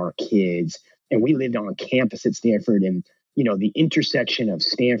wanted our kids. And we lived on campus at Stanford, and the intersection of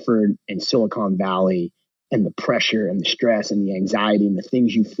Stanford and Silicon Valley, and the pressure and the stress and the anxiety and the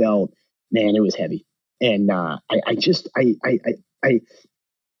things you felt, man, it was heavy. And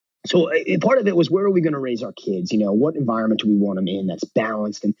so part of it was, where are we going to raise our kids? What environment do we want them in that's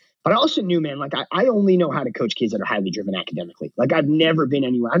balanced? But I also knew, man, like I only know how to coach kids that are highly driven academically. Like, I've never been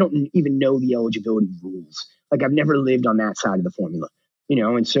anywhere. I don't even know the eligibility rules. Like, I've never lived on that side of the formula,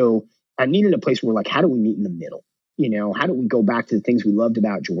 and so I needed a place where, like, how do we meet in the middle? How do we go back to the things we loved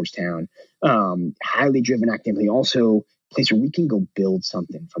about Georgetown? Highly driven academically, also a place where we can go build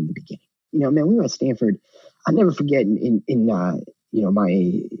something from the beginning. Man, we were at Stanford. I'll never forget in my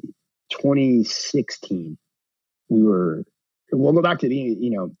 2016, we'll go back to the,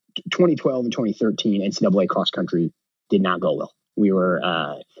 2012 and 2013 NCAA cross country did not go well. We were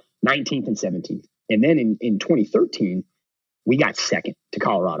 19th and 17th. And then in 2013, we got second to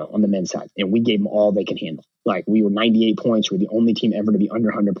Colorado on the men's side, and we gave them all they can handle. Like, we were 98 points. We're the only team ever to be under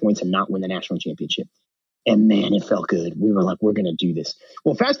 100 points and not win the national championship. And man, it felt good. We were like, we're going to do this.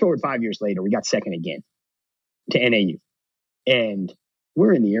 Well, fast forward 5 years later, we got second again to NAU. And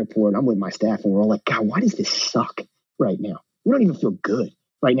we're in the airport. I'm with my staff, and we're all like, God, why does this suck right now? We don't even feel good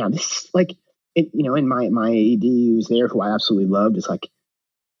right now. This is like, and my AD who's there, who I absolutely loved, is like,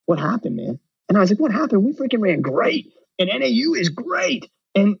 what happened, man? And I was like, what happened? We freaking ran great. And NAU is great.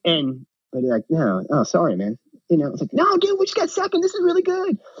 But they're like, no, oh, sorry, man. It's like, no, dude, we just got second. This is really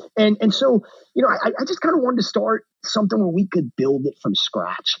good. And so, I just kind of wanted to start something where we could build it from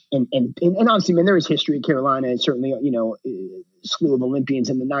scratch. And obviously, man, there is history at Carolina, and certainly, a slew of Olympians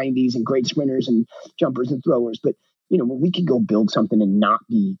in the 90s and great sprinters and jumpers and throwers. But, where we could go build something and not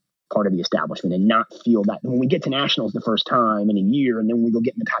be part of the establishment and not feel that when we get to nationals the first time in a year, and then we go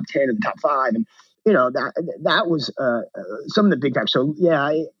get in the top 10 or the top 5, and that was some of the big factors. So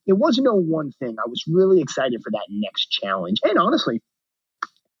yeah, it wasn't no one thing. I was really excited for that next challenge, and honestly,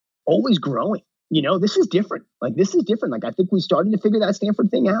 always growing. This is different. Like, I think we started to figure that Stanford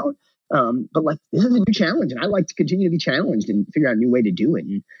thing out. But like, this is a new challenge, and I like to continue to be challenged and figure out a new way to do it.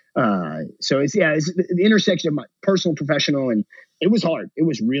 And so it's the intersection of my personal, professional, and it was hard. It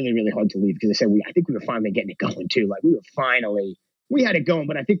was really, really hard to leave, because I said I think we were finally getting it going too. Like, we had it going,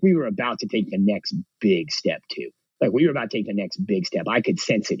 but I think we were about to take the next big step too. Like, we were about to take the next big step. I could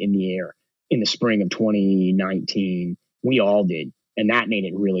sense it in the air in the spring of 2019. We all did. And that made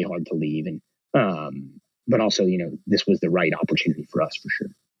it really hard to leave. And, but also, this was the right opportunity for us, for sure.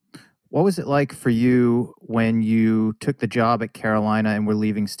 What was it like for you when you took the job at Carolina and were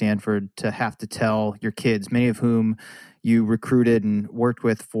leaving Stanford to have to tell your kids, many of whom you recruited and worked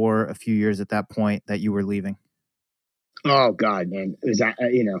with for a few years at that point, that you were leaving? Oh God, man. It was,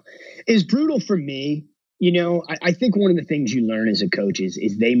 it's brutal for me. I think one of the things you learn as a coach is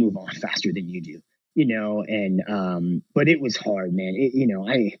they move on faster than you do, but it was hard, man.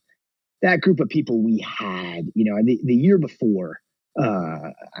 That group of people we had, the year before,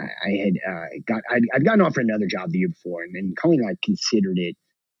 I'd gotten offered another job the year before, and then Colleen and I considered it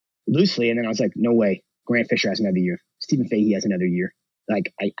loosely. And then I was like, no way. Grant Fisher has another year. Stephen Fahey has another year.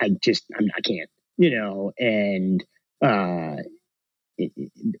 Like, I can't, and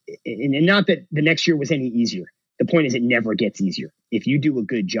not that the next year was any easier. The point is, it never gets easier. If you do a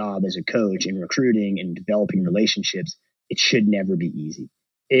good job as a coach in recruiting and developing relationships, it should never be easy.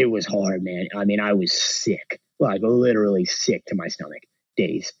 It was hard, man. I mean, I was sick, like literally sick to my stomach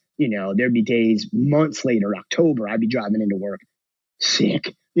days. There'd be days, months later, October, I'd be driving into work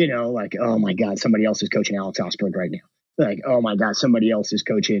sick, like, oh my God, somebody else is coaching Alex Osberg right now. Like, oh my God, somebody else is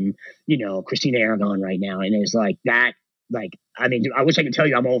coaching, Christina Aragon right now. And it's like that, like, I mean, dude, I wish I could tell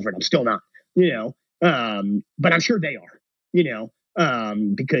you I'm over it. I'm still not, but I'm sure they are,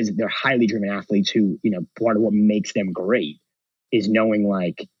 because they're highly driven athletes who, part of what makes them great is knowing,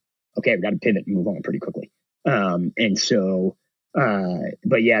 like, okay, I've got to pivot and move on pretty quickly. And so,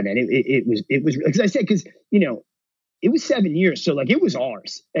 but yeah, man, it was, as I said, because, it was 7 years. So like, it was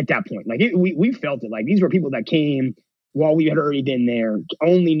ours at that point. Like, we felt it. Like, these were people that came while we had already been there,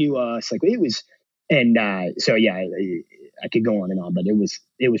 only knew us. Like, it was, and so yeah, I could go on and on, but it was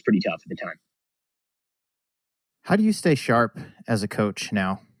pretty tough at the time. How do you stay sharp as a coach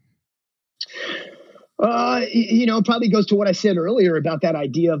now? Probably goes to what I said earlier about that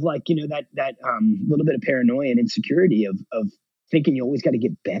idea of like, that little bit of paranoia and insecurity of thinking you always got to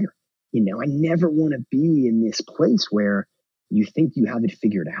get better. I never want to be in this place where you think you have it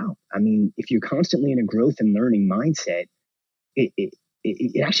figured out. I mean, if you're constantly in a growth and learning mindset, it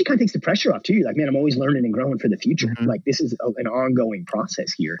actually kind of takes the pressure off too. Like, man, I'm always learning and growing for the future. Mm-hmm. Like this is an ongoing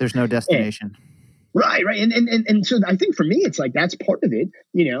process here. There's no destination. Right. And so I think for me, it's like, that's part of it,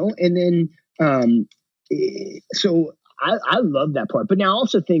 and then, so I love that part, but now I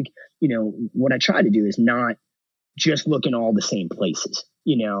also think, what I try to do is not just look in all the same places,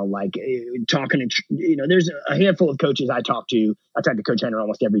 like talking to, there's a handful of coaches I talk to. I talk to Coach Henner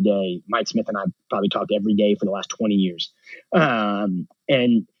almost every day. Mike Smith and I probably talked every day for the last 20 years. But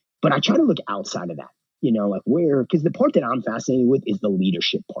I try to look outside of that, like because the part that I'm fascinated with is the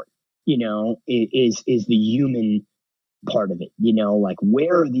leadership part, is the human part of it, like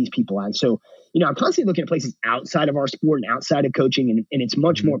where are these people at? So, I'm constantly looking at places outside of our sport and outside of coaching, and it's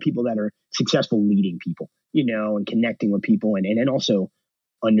much more people that are successful leading people, and connecting with people, and also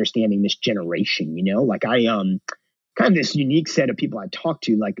understanding this generation, like I kind of this unique set of people I talk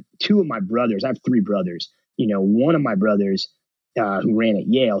to, like two of my brothers. I have three brothers. One of my brothers who ran at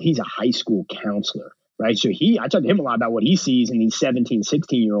Yale, he's a high school counselor. Right. So I talk to him a lot about what he sees in these 17,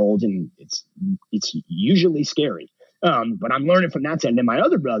 16-year-olds, and it's usually scary. But I'm learning from that side. And then my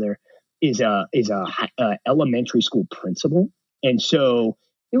other brother is a elementary school principal. And so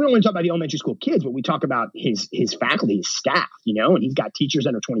we don't want to talk about the elementary school kids, but we talk about his faculty, his staff, and he's got teachers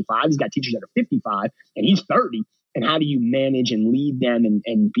that are 25, he's got teachers that are 55, and he's 30. And how do you manage and lead them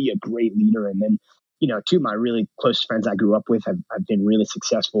and be a great leader? And then, two of my really close friends I grew up with have been really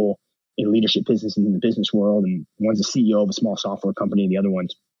successful in leadership business and in the business world. And one's a CEO of a small software company. The other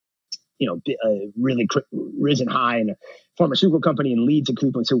one's, really risen high in a pharmaceutical company and leads a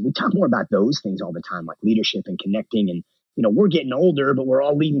group. And so we talk more about those things all the time, like leadership and connecting. And, we're getting older, but we're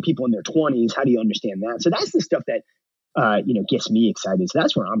all leading people in their 20s. How do you understand that? So that's the stuff that, gets me excited. So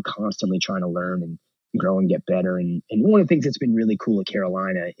that's where I'm constantly trying to learn and grow and get better. And one of the things that's been really cool at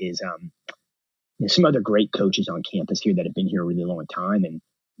Carolina is there's some other great coaches on campus here that have been here a really long time. And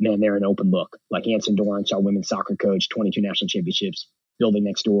man, they're an open book. Like Anson Dorrance, our women's soccer coach, 22 national championships, building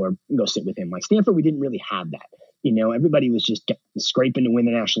next door, go sit with him. Like Stanford, we didn't really have that. Everybody was just scraping to win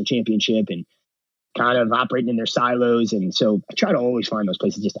the national championship and kind of operating in their silos. And so I try to always find those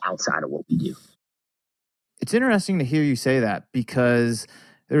places just outside of what we do. It's interesting to hear you say that because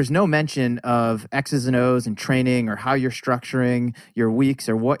there's no mention of X's and O's and training or how you're structuring your weeks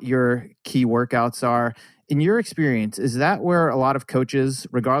or what your key workouts are. In your experience, is that where a lot of coaches,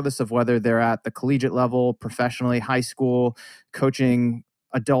 regardless of whether they're at the collegiate level, professionally, high school, coaching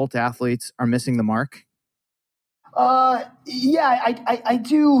adult athletes, are missing the mark? Yeah, I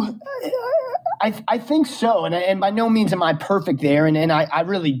do. I think so. And by no means am I perfect there. And I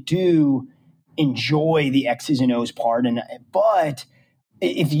really do enjoy the X's and O's part. But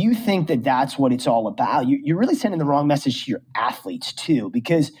if you think that that's what it's all about, you're really sending the wrong message to your athletes too,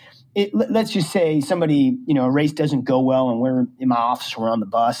 because let's just say somebody, a race doesn't go well and we're in my office, we're on the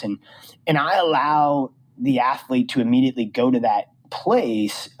bus and I allow the athlete to immediately go to that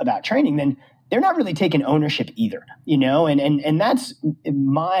place about training, then they're not really taking ownership either, and that's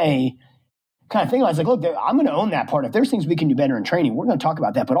my kind of thing. I was like, look, I'm going to own that part. If there's things we can do better in training, we're going to talk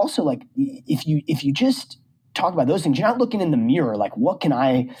about that. But also like, if you just talk about those things, you're not looking in the mirror, like what can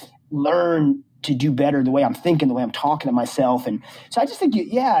I learn to do better, the way I'm thinking, the way I'm talking to myself. And so I just think,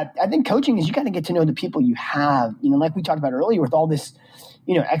 I think coaching is you got to get to know the people you have, like we talked about earlier with all this,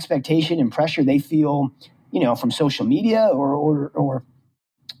 expectation and pressure they feel, from social media or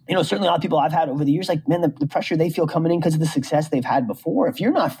certainly a lot of people I've had over the years, like, man, the pressure they feel coming in because of the success they've had before. If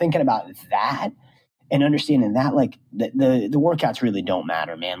you're not thinking about that and understanding that, like the workouts really don't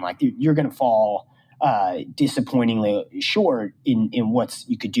matter, man. Like you're going to fall disappointingly short in what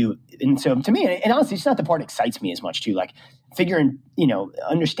you could do. And so to me, and honestly, it's not the part that excites me as much too, like figuring,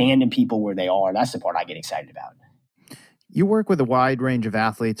 understanding people where they are. That's the part I get excited about. You work with a wide range of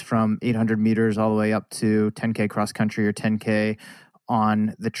athletes from 800 meters all the way up to 10K cross country or 10K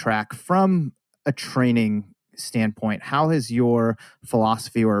on the track. From a training standpoint, how has your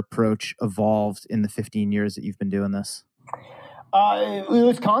philosophy or approach evolved in the 15 years that you've been doing this?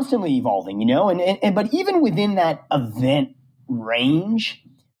 It's constantly evolving, but even within that event range,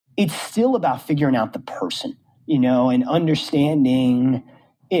 it's still about figuring out the person, and understanding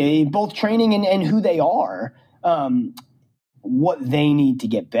both training and who they are. what they need to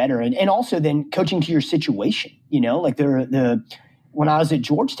get better. And also then coaching to your situation, like when I was at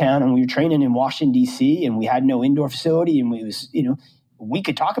Georgetown and we were training in Washington, D.C., and we had no indoor facility, and we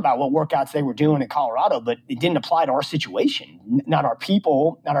could talk about what workouts they were doing in Colorado, but it didn't apply to our situation, not our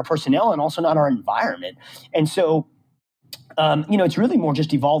people, not our personnel, and also not our environment. And so, it's really more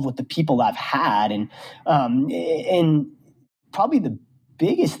just evolved with the people I've had. And probably the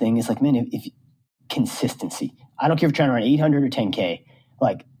biggest thing is like, man, if consistency, I don't care if you're trying to run 800 or 10K,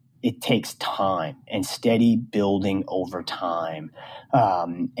 like it takes time and steady building over time.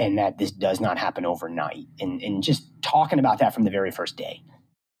 And that this does not happen overnight. And just talking about that from the very first day.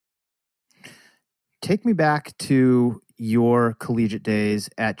 Take me back to your collegiate days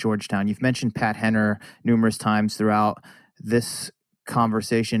at Georgetown. You've mentioned Pat Henner numerous times throughout this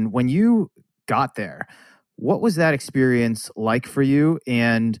conversation. When you got there, what was that experience like for you?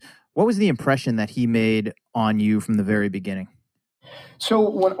 And what was the impression that he made on you from the very beginning? So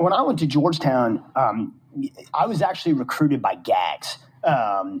when I went to Georgetown, I was actually recruited by Gags.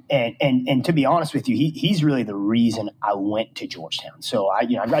 And to be honest with you, he's really the reason I went to Georgetown. So I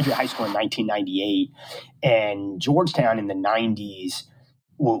graduated high school in 1998, and Georgetown in the 90s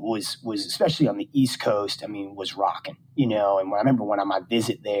was especially on the East Coast. I mean, was rocking, And when I remember when on my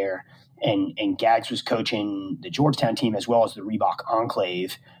visit there, and Gags was coaching the Georgetown team as well as the Reebok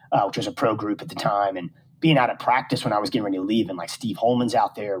Enclave, which was a pro group at the time, and being out of practice when I was getting ready to leave, and like Steve Holman's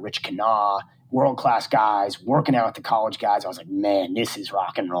out there, Rich Kanaa, world-class guys, working out with the college guys. I was like, man, this is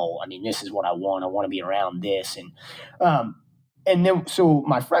rock and roll. I mean, this is what I want. I want to be around this. And then, so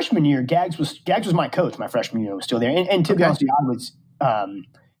my freshman year, Gags was my coach. My freshman year was still there. And to be honest with you,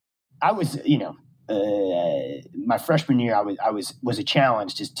 I was, my freshman year, I was a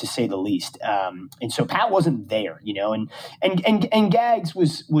challenge to say the least. And so Pat wasn't there, and Gags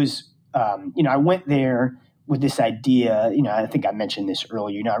was, I went there with this idea, I think I mentioned this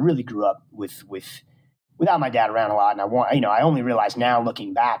earlier, I really grew up without my dad around a lot. And I only realized now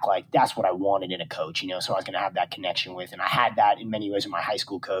looking back, like that's what I wanted in a coach, so I was going to have that connection with, and I had that in many ways with my high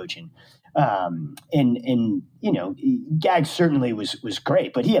school coach. And Gags certainly was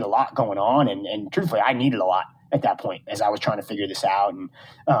great, but he had a lot going on. And truthfully, I needed a lot at that point as I was trying to figure this out. And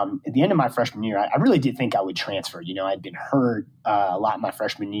at the end of my freshman year, I really did think I would transfer. I'd been hurt a lot in my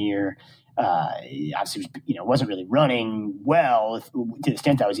freshman year. Obviously, wasn't really running well to the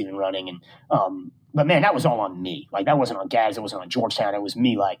extent that I was even running. And but man, that was all on me. Like that wasn't on Gags, it wasn't on Georgetown. It was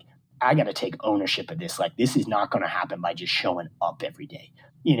me. Like I got to take ownership of this. Like this is not going to happen by just showing up every day.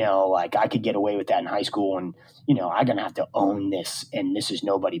 Like I could get away with that in high school, and I'm going to have to own this, and this is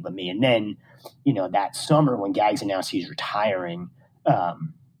nobody but me. And then that summer when Gags announced he's retiring,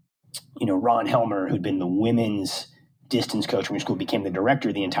 Ron Helmer, who'd been the women's distance coach from school, became the director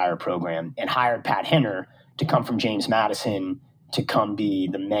of the entire program and hired Pat Henner to come from James Madison to come be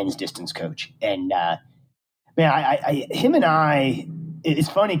the men's distance coach. And man, him and I, it's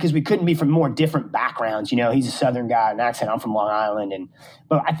funny because we couldn't be from more different backgrounds. He's a Southern guy, an accent. I'm from Long Island,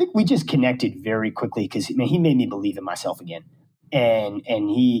 but I think we just connected very quickly because he made me believe in myself again. And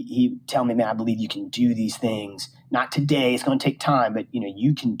he tell me, man, I believe you can do these things. Not today, it's going to take time, but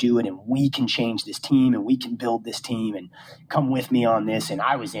you can do it, and we can change this team, and we can build this team, and come with me on this. And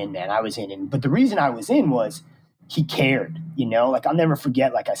I was in, man. But the reason I was in was he cared. Like I'll never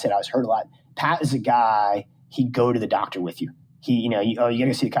forget. Like I said, I was hurt a lot. Pat is a guy. He'd go to the doctor with you. You got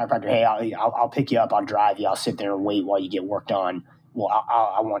to see the chiropractor. Hey, I'll pick you up. I'll drive you. I'll sit there and wait while you get worked on. Well,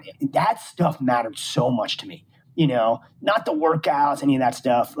 I want it. That stuff mattered so much to me. Not the workouts, any of that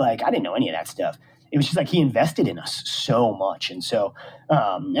stuff. Like I didn't know any of that stuff. It was just like he invested in us so much. And so,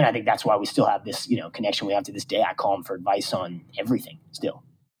 and I think that's why we still have this, connection we have to this day. I call him for advice on everything still.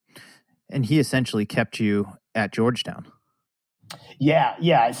 And he essentially kept you at Georgetown. Yeah.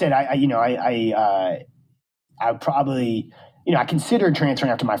 I said, I probably, I considered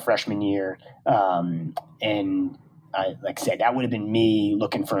transferring after my freshman year. And like I said, that would have been me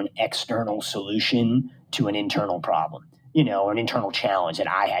looking for an external solution to an internal problem, an internal challenge that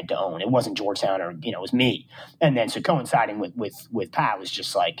I had to own. It wasn't Georgetown or, it was me. And then so coinciding with Pat was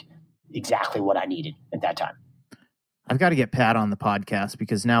just like exactly what I needed at that time. I've got to get Pat on the podcast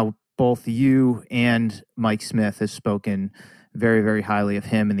because now both you and Mike Smith has spoken very, very highly of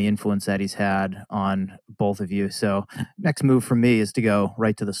him and the influence that he's had on both of you. So next move for me is to go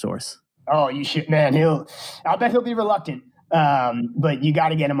right to the source. Oh, you should, man. I'll bet he'll be reluctant. But you got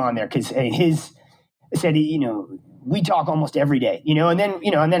to get him on there because we talk almost every day, and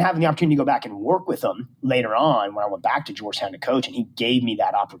then having the opportunity to go back and work with him later on when I went back to Georgetown to coach, and he gave me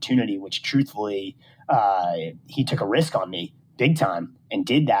that opportunity, which truthfully, he took a risk on me big time and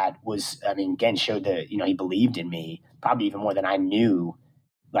did that was, I mean, again, showed that, he believed in me probably even more than I knew.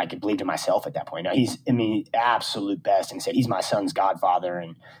 Like I believed in myself at that point. Now he's, absolute best, and said he's my son's godfather.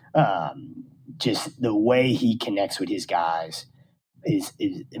 And just the way he connects with his guys is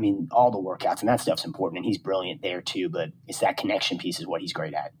all the workouts and that stuff's important, and he's brilliant there too. But it's that connection piece is what he's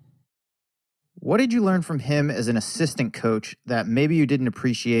great at. What did you learn from him as an assistant coach that maybe you didn't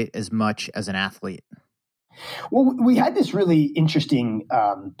appreciate as much as an athlete? Well, we had this really interesting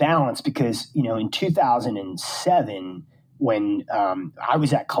balance because, in 2007, when I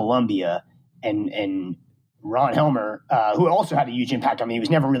was at Columbia and Ron Helmer, who also had a huge impact on me, he was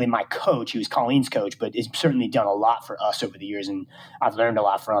never really my coach. He was Colleen's coach, but has certainly done a lot for us over the years, and I've learned a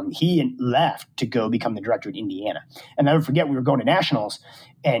lot from. He left to go become the director at Indiana. And I never forget, we were going to nationals,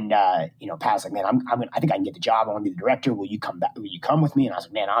 and Pat's like, man, I think I can get the job. I want to be the director. Will you come back? Will you come with me? And I was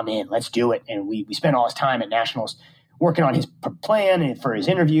like, man, I'm in. Let's do it. And we spent all his time at nationals working on his plan and for his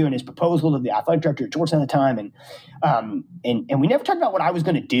interview and his proposal to the athletic director at Georgetown at the time. And we never talked about what I was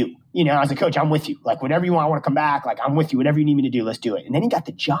going to do. I was like, coach, I'm with you. Like, whenever you want, I want to come back. Like, I'm with you. Whatever you need me to do, let's do it. And then he got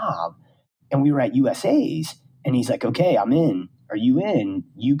the job, and we were at USA's, and he's like, okay, I'm in. Are you in?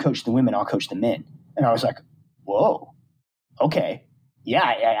 You coach the women, I'll coach the men. And I was like, whoa, okay.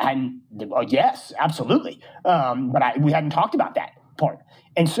 Yeah, yes, absolutely. But we hadn't talked about that part.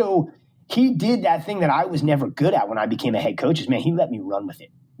 And so he did that thing that I was never good at when I became a head coach. Is, man, he let me run with it.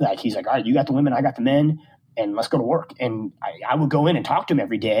 Like, he's like, all right, you got the women, I got the men, and let's go to work. And I would go in and talk to him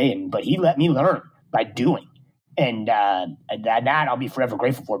every day, but he let me learn by doing. And that I'll be forever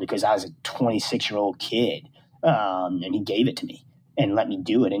grateful for, because I was a 26-year-old kid, and he gave it to me and let me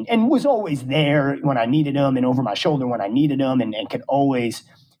do it, and was always there when I needed him and over my shoulder when I needed him, and could always,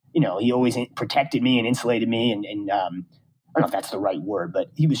 he always protected me and insulated me, and I don't know if that's the right word, but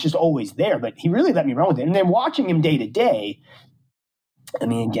he was just always there. But he really let me run with it. And then watching him day to day,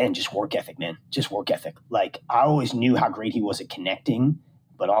 again, just work ethic, man. Just work ethic. Like, I always knew how great he was at connecting,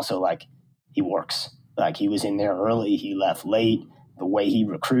 but also, like, he works. Like, he was in there early, he left late. The way he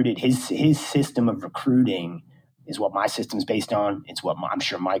recruited, his system of recruiting is what my system's based on. It's what I'm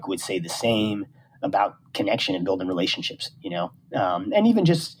sure Mike would say the same about connection and building relationships, and even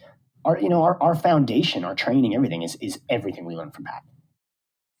just our foundation, our training, everything is everything we learn from Pat.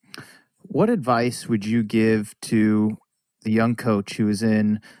 What advice would you give to the young coach who is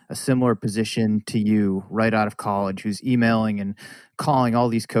in a similar position to you right out of college, who's emailing and calling all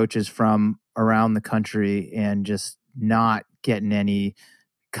these coaches from around the country and just not getting any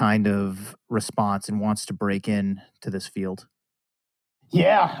kind of response and wants to break in to this field?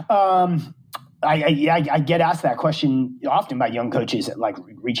 Yeah. I get asked that question often by young coaches, like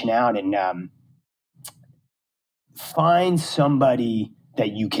reaching out, and find somebody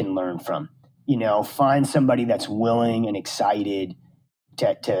that you can learn from. Find somebody that's willing and excited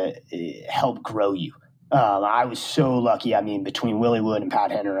to help grow you. I was so lucky. Between Willie Wood and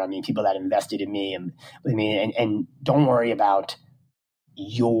Pat Henner, people that invested in me, and don't worry about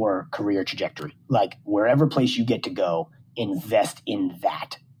your career trajectory. Like, wherever place you get to go, invest in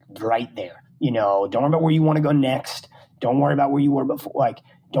that right there. Don't worry about where you want to go next. Don't worry about where you were before. Like,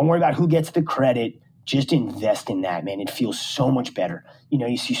 don't worry about who gets the credit. Just invest in that, man. It feels so much better.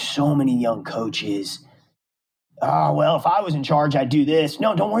 You see so many young coaches. Oh, well, if I was in charge, I'd do this.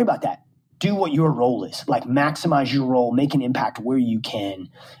 No, don't worry about that. Do what your role is. Like, maximize your role, make an impact where you can.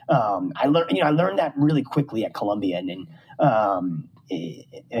 I learned that really quickly at Columbia, and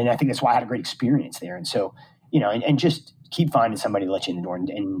I think that's why I had a great experience there. And so, and just keep finding somebody to let you in the door,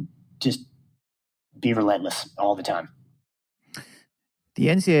 and just be relentless all the time. The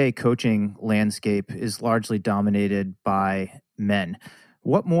NCAA coaching landscape is largely dominated by men.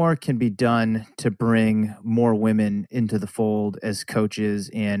 What more can be done to bring more women into the fold as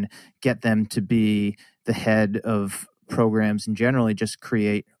coaches and get them to be the head of programs and generally just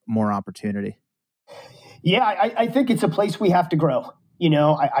create more opportunity? Yeah, I think it's a place we have to grow.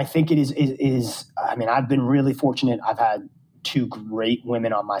 I think it is. I've been really fortunate. I've had two great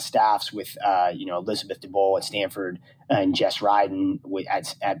women on my staffs with, Elizabeth DeBoll at Stanford and Jess Ryden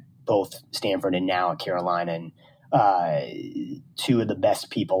at both Stanford and now at Carolina. And two of the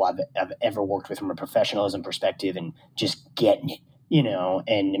best people I've ever worked with from a professionalism perspective, and just getting it,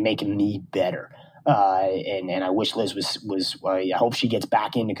 and making me better. And I wish Liz was I hope she gets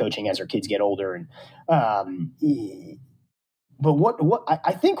back into coaching as her kids get older. And, but what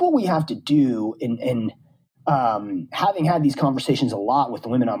I think what we have to do, and having had these conversations a lot with the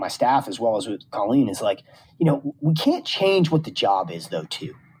women on my staff as well as with Colleen, is like, we can't change what the job is though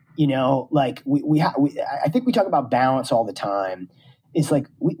too. Like I think we talk about balance all the time. It's like,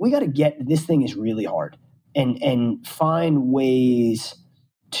 we got to get, this thing is really hard. and find ways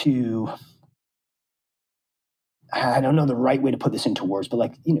to, I don't know the right way to put this into words, but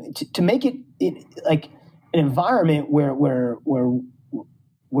like, to make it like an environment where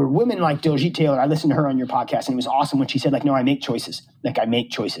women like Diljeet Taylor, I listened to her on your podcast, and it was awesome when she said, like, no, I make choices. Like, I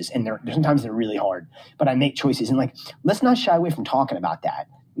make choices, and sometimes they're really hard, but I make choices. And like, let's not shy away from talking about that,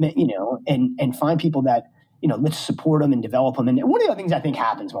 and find people that, let's support them and develop them. And one of the other things I think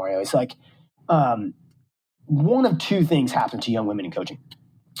happens, Mario, is like, one of two things happen to young women in coaching.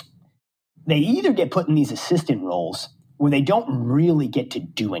 They either get put in these assistant roles where they don't really get to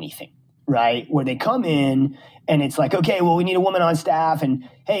do anything, right? Where they come in and it's like, okay, well, we need a woman on staff, and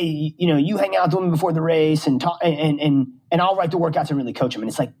hey, you hang out with the women before the race and talk, and I'll write the workouts and really coach them. And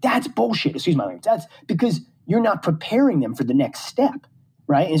it's like, that's bullshit. Excuse my language. That's because you're not preparing them for the next step,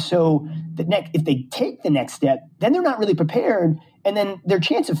 right? And so if they take the next step, then they're not really prepared, and then their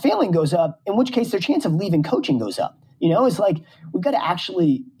chance of failing goes up, in which case their chance of leaving coaching goes up. It's like, we've got to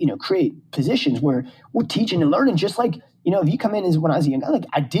actually, create positions where we're teaching and learning. Just like, if you come in as when I was a young guy, like,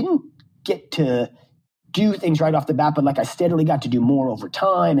 I didn't get to do things right off the bat, but like, I steadily got to do more over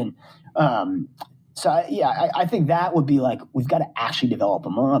time. And I think that would be like, we've got to actually develop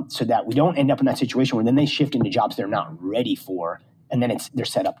them up so that we don't end up in that situation where then they shift into jobs they're not ready for, and then they're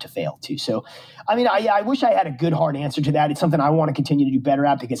set up to fail too. So, I mean, I wish I had a good hard answer to that. It's something I want to continue to do better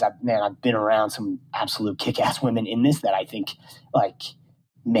at, because I've been around some absolute kick-ass women in this that I think like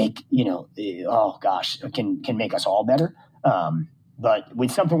make, can make us all better. But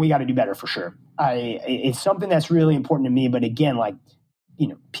it's something we got to do better for sure. It's something that's really important to me. But again, like,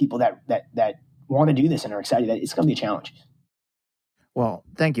 people that want to do this and are excited, that it's going to be a challenge. Well,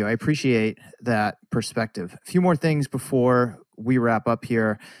 thank you. I appreciate that perspective. A few more things before we wrap up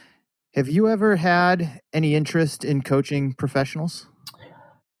here. Have you ever had any interest in coaching professionals?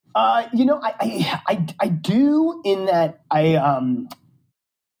 I do, in that I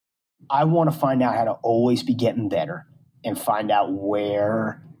want to find out how to always be getting better and find out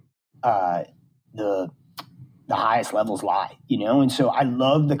where the highest levels lie, And so I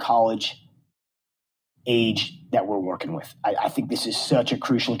love the college age that we're working with. I think this is such a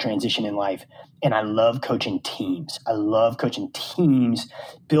crucial transition in life. And I love coaching teams. I love coaching teams,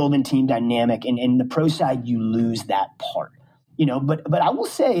 building team dynamic. And in the pro side, you lose that part, but I will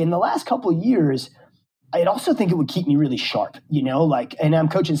say, in the last couple of years, I also think it would keep me really sharp, and I'm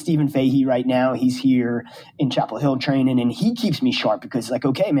coaching Stephen Fahey right now. He's here in Chapel Hill training, and he keeps me sharp because, like,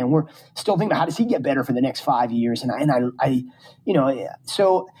 okay, man, we're still thinking about how does he get better for the next 5 years. I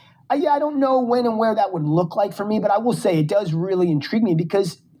don't know when and where that would look like for me, but I will say it does really intrigue me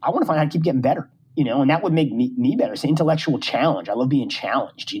because I want to find out how to keep getting better, and that would make me better. It's an intellectual challenge. I love being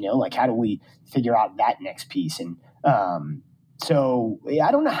challenged, like, how do we figure out that next piece? And so I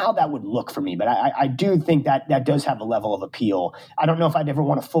don't know how that would look for me, but I do think that does have a level of appeal. I don't know if I'd ever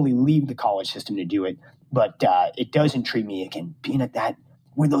want to fully leave the college system to do it, but it does intrigue me, again, being at that,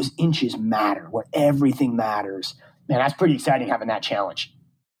 where those inches matter, where everything matters. Man, that's pretty exciting, having that challenge.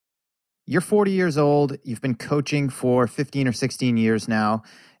 You're 40 years old. You've been coaching for 15 or 16 years now.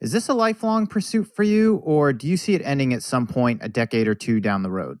 Is this a lifelong pursuit for you, or do you see it ending at some point a decade or two down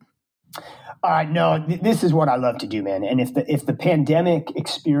the road? No, this is what I love to do, man. And if the pandemic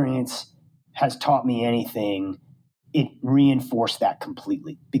experience has taught me anything, it reinforced that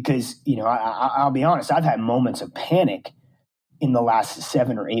completely. Because, I'll be honest, I've had moments of panic in the last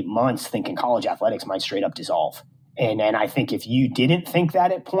 7 or 8 months thinking college athletics might straight up dissolve. And I think if you didn't think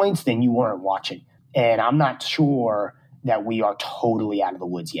that at points, then you weren't watching. And I'm not sure that we are totally out of the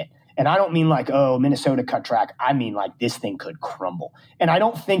woods yet. And I don't mean like, oh, Minnesota cut track. I mean like this thing could crumble. And I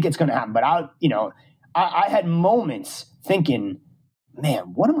don't think it's going to happen. But I had moments thinking,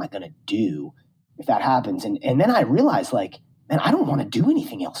 man, what am I going to do if that happens? And then I realized, like, man, I don't want to do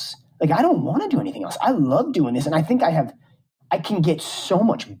anything else. Like, I don't want to do anything else. I love doing this. And I think I can get so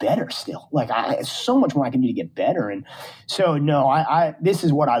much better still. Like, so much more I can do to get better. And so, no, this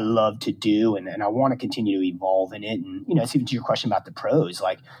is what I love to do. And I want to continue to evolve in it. And, it's even to your question about the pros,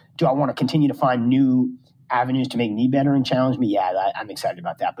 like, do I want to continue to find new avenues to make me better and challenge me? Yeah, I'm excited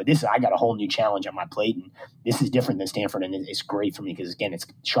about that. But I got a whole new challenge on my plate, and this is different than Stanford. And it's great for me because, again, it's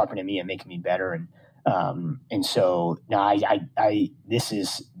sharpening me and making me better. And so, no, this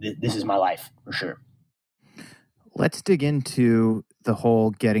is my life for sure. Let's dig into the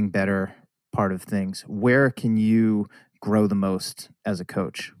whole getting better part of things. Where can you grow the most as a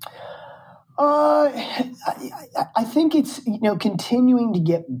coach? I think it's, continuing to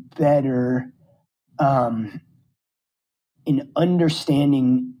get better in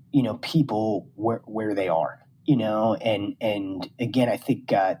understanding, people where they are. and again, I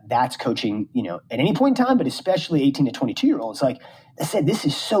think that's coaching, at any point in time, but especially 18 to 22-year-olds. Like I said, this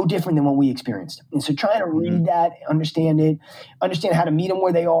is so different than what we experienced. And so trying to read that, understand it, understand how to meet them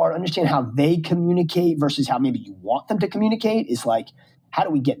where they are, understand how they communicate versus how maybe you want them to communicate is like, how do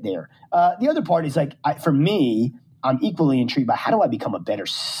we get there? The other part is like, for me, I'm equally intrigued by how do I become a better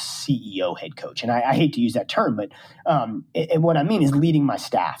CEO head coach? And I hate to use that term, but what I mean is leading my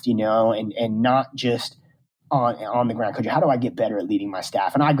staff, and not just on the ground coaching. How do I get better at leading my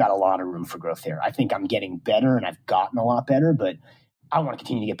staff? And I've got a lot of room for growth there. I think I'm getting better and I've gotten a lot better, but I want to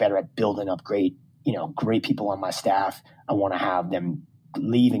continue to get better at building up great people on my staff. I want to have them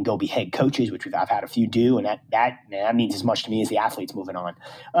leave and go be head coaches, which I've had a few do. And that means as much to me as the athletes moving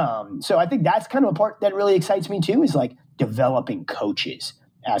on. So I think that's kind of a part that really excites me too, is like developing coaches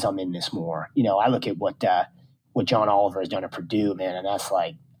as I'm in this more. I look at what John Oliver has done at Purdue, man. And that's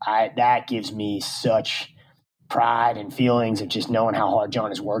like, that gives me such pride and feelings of just knowing how hard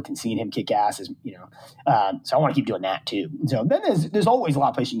John has worked and seeing him kick asses, so I want to keep doing that too. So then there's always a lot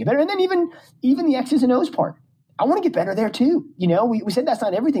of places you can get better. And then even the X's and O's part, I want to get better there too. We said that's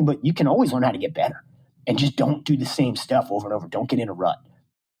not everything, but you can always learn how to get better and just don't do the same stuff over and over. Don't get in a rut.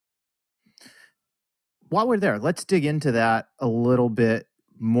 While we're there, let's dig into that a little bit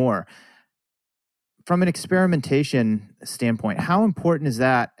more. From an experimentation standpoint, how important is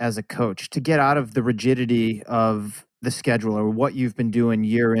that as a coach to get out of the rigidity of the schedule or what you've been doing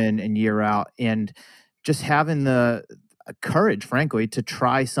year in and year out, and just having the courage, frankly, to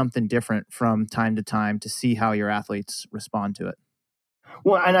try something different from time to time to see how your athletes respond to it?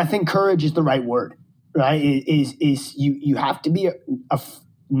 Well, and I think courage is the right word, right? Is you have to be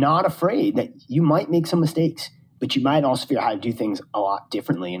not afraid that you might make some mistakes, but you might also figure out how to do things a lot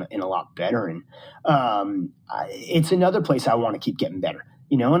differently and a lot better. And it's another place I want to keep getting better,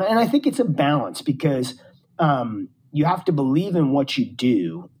 and I think it's a balance because you have to believe in what you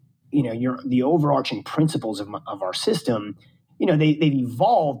do. The overarching principles of our system, they've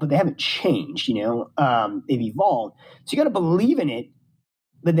evolved, but they haven't changed, they've evolved. So you got to believe in it,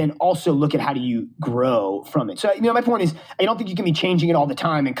 but then also look at how do you grow from it. So, my point is, I don't think you can be changing it all the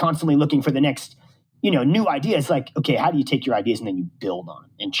time and constantly looking for the next new ideas. Like, okay, how do you take your ideas and then you build on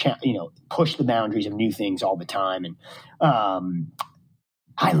them and, push the boundaries of new things all the time? And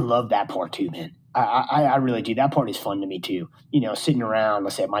I love that part too, man. I really do. That part is fun to me too. Sitting around,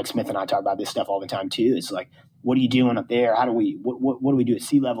 let's say Mike Smith and I talk about this stuff all the time too. It's like, what are you doing up there? How do we, what do we do at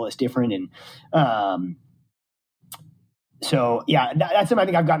sea level? It's different. And so, yeah, that's something I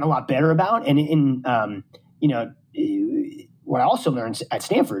think I've gotten a lot better about. And what I also learned at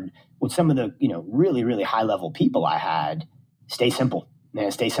Stanford with some of the, really, really high level people I had, stay simple, man,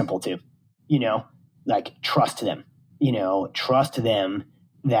 stay simple too, like trust them,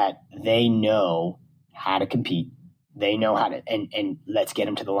 that they know how to compete. They know how to, and let's get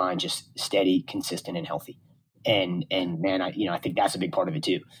them to the line, just steady, consistent, and healthy. And man, I think that's a big part of it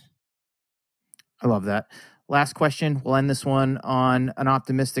too. I love that. Last question. We'll end this one on an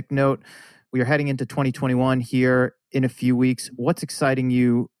optimistic note. We are heading into 2021 here in a few weeks. What's exciting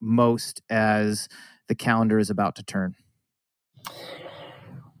you most as the calendar is about to turn?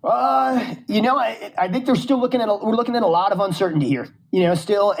 I think we're looking at a lot of uncertainty here,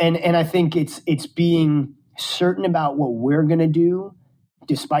 still. And I think it's being certain about what we're going to do,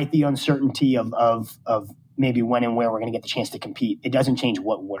 despite the uncertainty of maybe when and where we're going to get the chance to compete. It doesn't change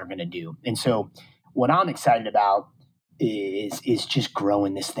what we're going to do. And so what I'm excited about is just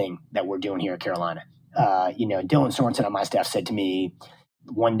growing this thing that we're doing here at Carolina. Dylan Sorensen on my staff said to me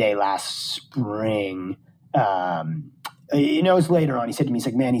one day last spring, it was later on, he said to me,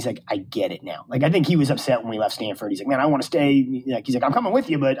 he's like, I get it now. Like, I think he was upset when we left Stanford. He's like, man, I want to stay. Like, he's like, I'm coming with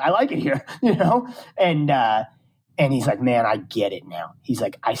you, but I like it here, and he's like, man, I get it now. He's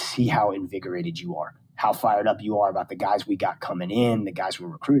like, I see how invigorated you are, how fired up you are about the guys we got coming in, the guys we're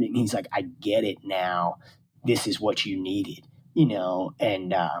recruiting. He's like, I get it now. This is what you needed,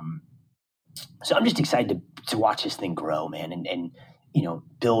 and so I'm just excited to watch this thing grow, man, and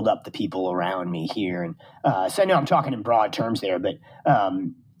build up the people around me here. And so I know I'm talking in broad terms there, but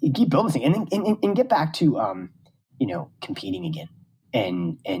you keep building this thing and get back to, competing again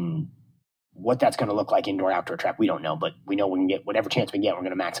and what that's going to look like indoor, outdoor track. We don't know, but we know we can get whatever chance we get, we're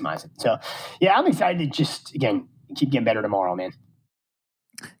going to maximize it. So yeah, I'm excited to just, again, keep getting better tomorrow, man.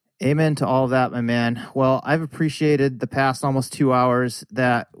 Amen to all of that, my man. Well, I've appreciated the past almost 2 hours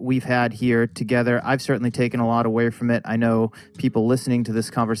that we've had here together. I've certainly taken a lot away from it. I know people listening to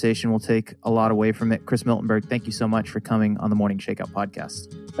this conversation will take a lot away from it. Chris Miltenberg, thank you so much for coming on the Morning Shakeout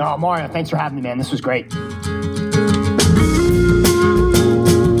podcast. Oh, Mario, thanks for having me, man. This was great.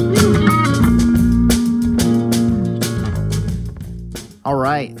 All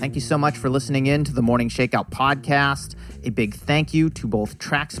right. Thank you so much for listening in to the Morning Shakeout podcast. A big thank you to both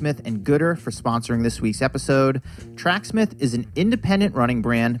Tracksmith and Gooder for sponsoring this week's episode. Tracksmith is an independent running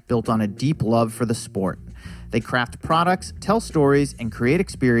brand built on a deep love for the sport. They craft products, tell stories, and create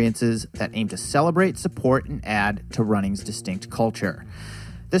experiences that aim to celebrate, support, and add to running's distinct culture.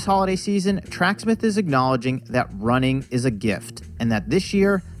 This holiday season, Tracksmith is acknowledging that running is a gift and that this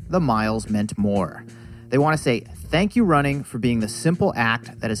year, the miles meant more. They want to say thank you, running, for being the simple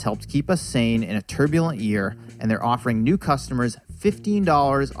act that has helped keep us sane in a turbulent year, and they're offering new customers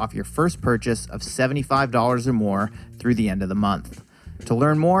 $15 off your first purchase of $75 or more through the end of the month. To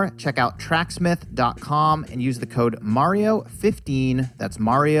learn more, check out tracksmith.com and use the code Mario15, that's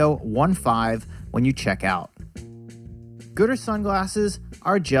Mario15, when you check out. Gooder sunglasses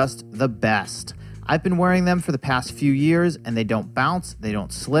are just the best. I've been wearing them for the past few years, and they don't bounce, they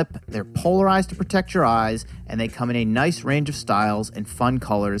don't slip, they're polarized to protect your eyes, and they come in a nice range of styles and fun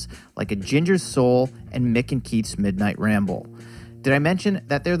colors like a Ginger's Soul and Mick and Keith's Midnight Ramble. Did I mention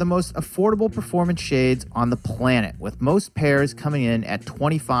that they're the most affordable performance shades on the planet, with most pairs coming in at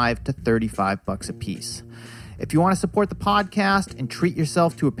 $25 to $35 a piece? If you want to support the podcast and treat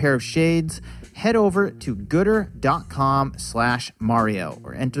yourself to a pair of shades, head over to gooder.com/Mario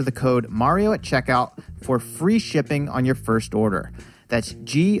or enter the code Mario at checkout for free shipping on your first order. That's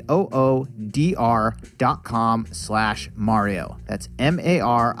GOODR.com/Mario. That's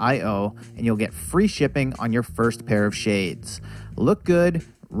MARIO, and you'll get free shipping on your first pair of shades. Look good,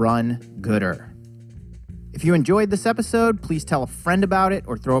 run Gooder. If you enjoyed this episode, please tell a friend about it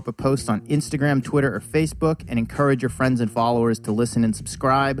or throw up a post on Instagram, Twitter, or Facebook and encourage your friends and followers to listen and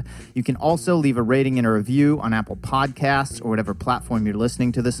subscribe. You can also leave a rating and a review on Apple Podcasts or whatever platform you're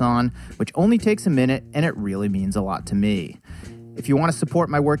listening to this on, which only takes a minute and it really means a lot to me. If you want to support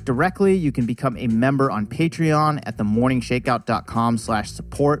my work directly, you can become a member on Patreon at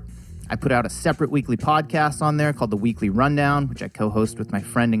themorningshakeout.com/support. I put out a separate weekly podcast on there called The Weekly Rundown, which I co-host with my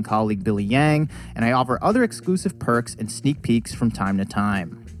friend and colleague Billy Yang, and I offer other exclusive perks and sneak peeks from time to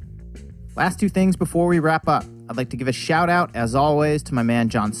time. Last two things before we wrap up. I'd like to give a shout out, as always, to my man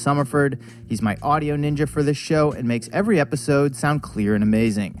John Summerford. He's my audio ninja for this show and makes every episode sound clear and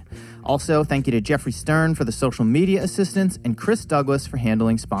amazing. Also, thank you to Jeffrey Stern for the social media assistance and Chris Douglas for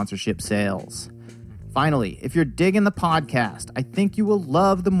handling sponsorship sales. Finally, if you're digging the podcast, I think you will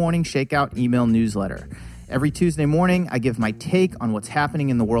love the Morning Shakeout email newsletter. Every Tuesday morning, I give my take on what's happening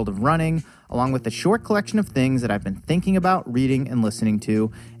in the world of running, along with a short collection of things that I've been thinking about, reading, and listening to,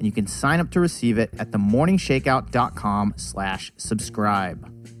 and you can sign up to receive it at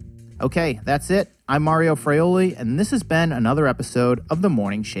themorningshakeout.com/subscribe. Okay, that's it. I'm Mario Fraioli, and this has been another episode of the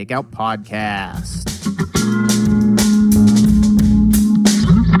Morning Shakeout podcast.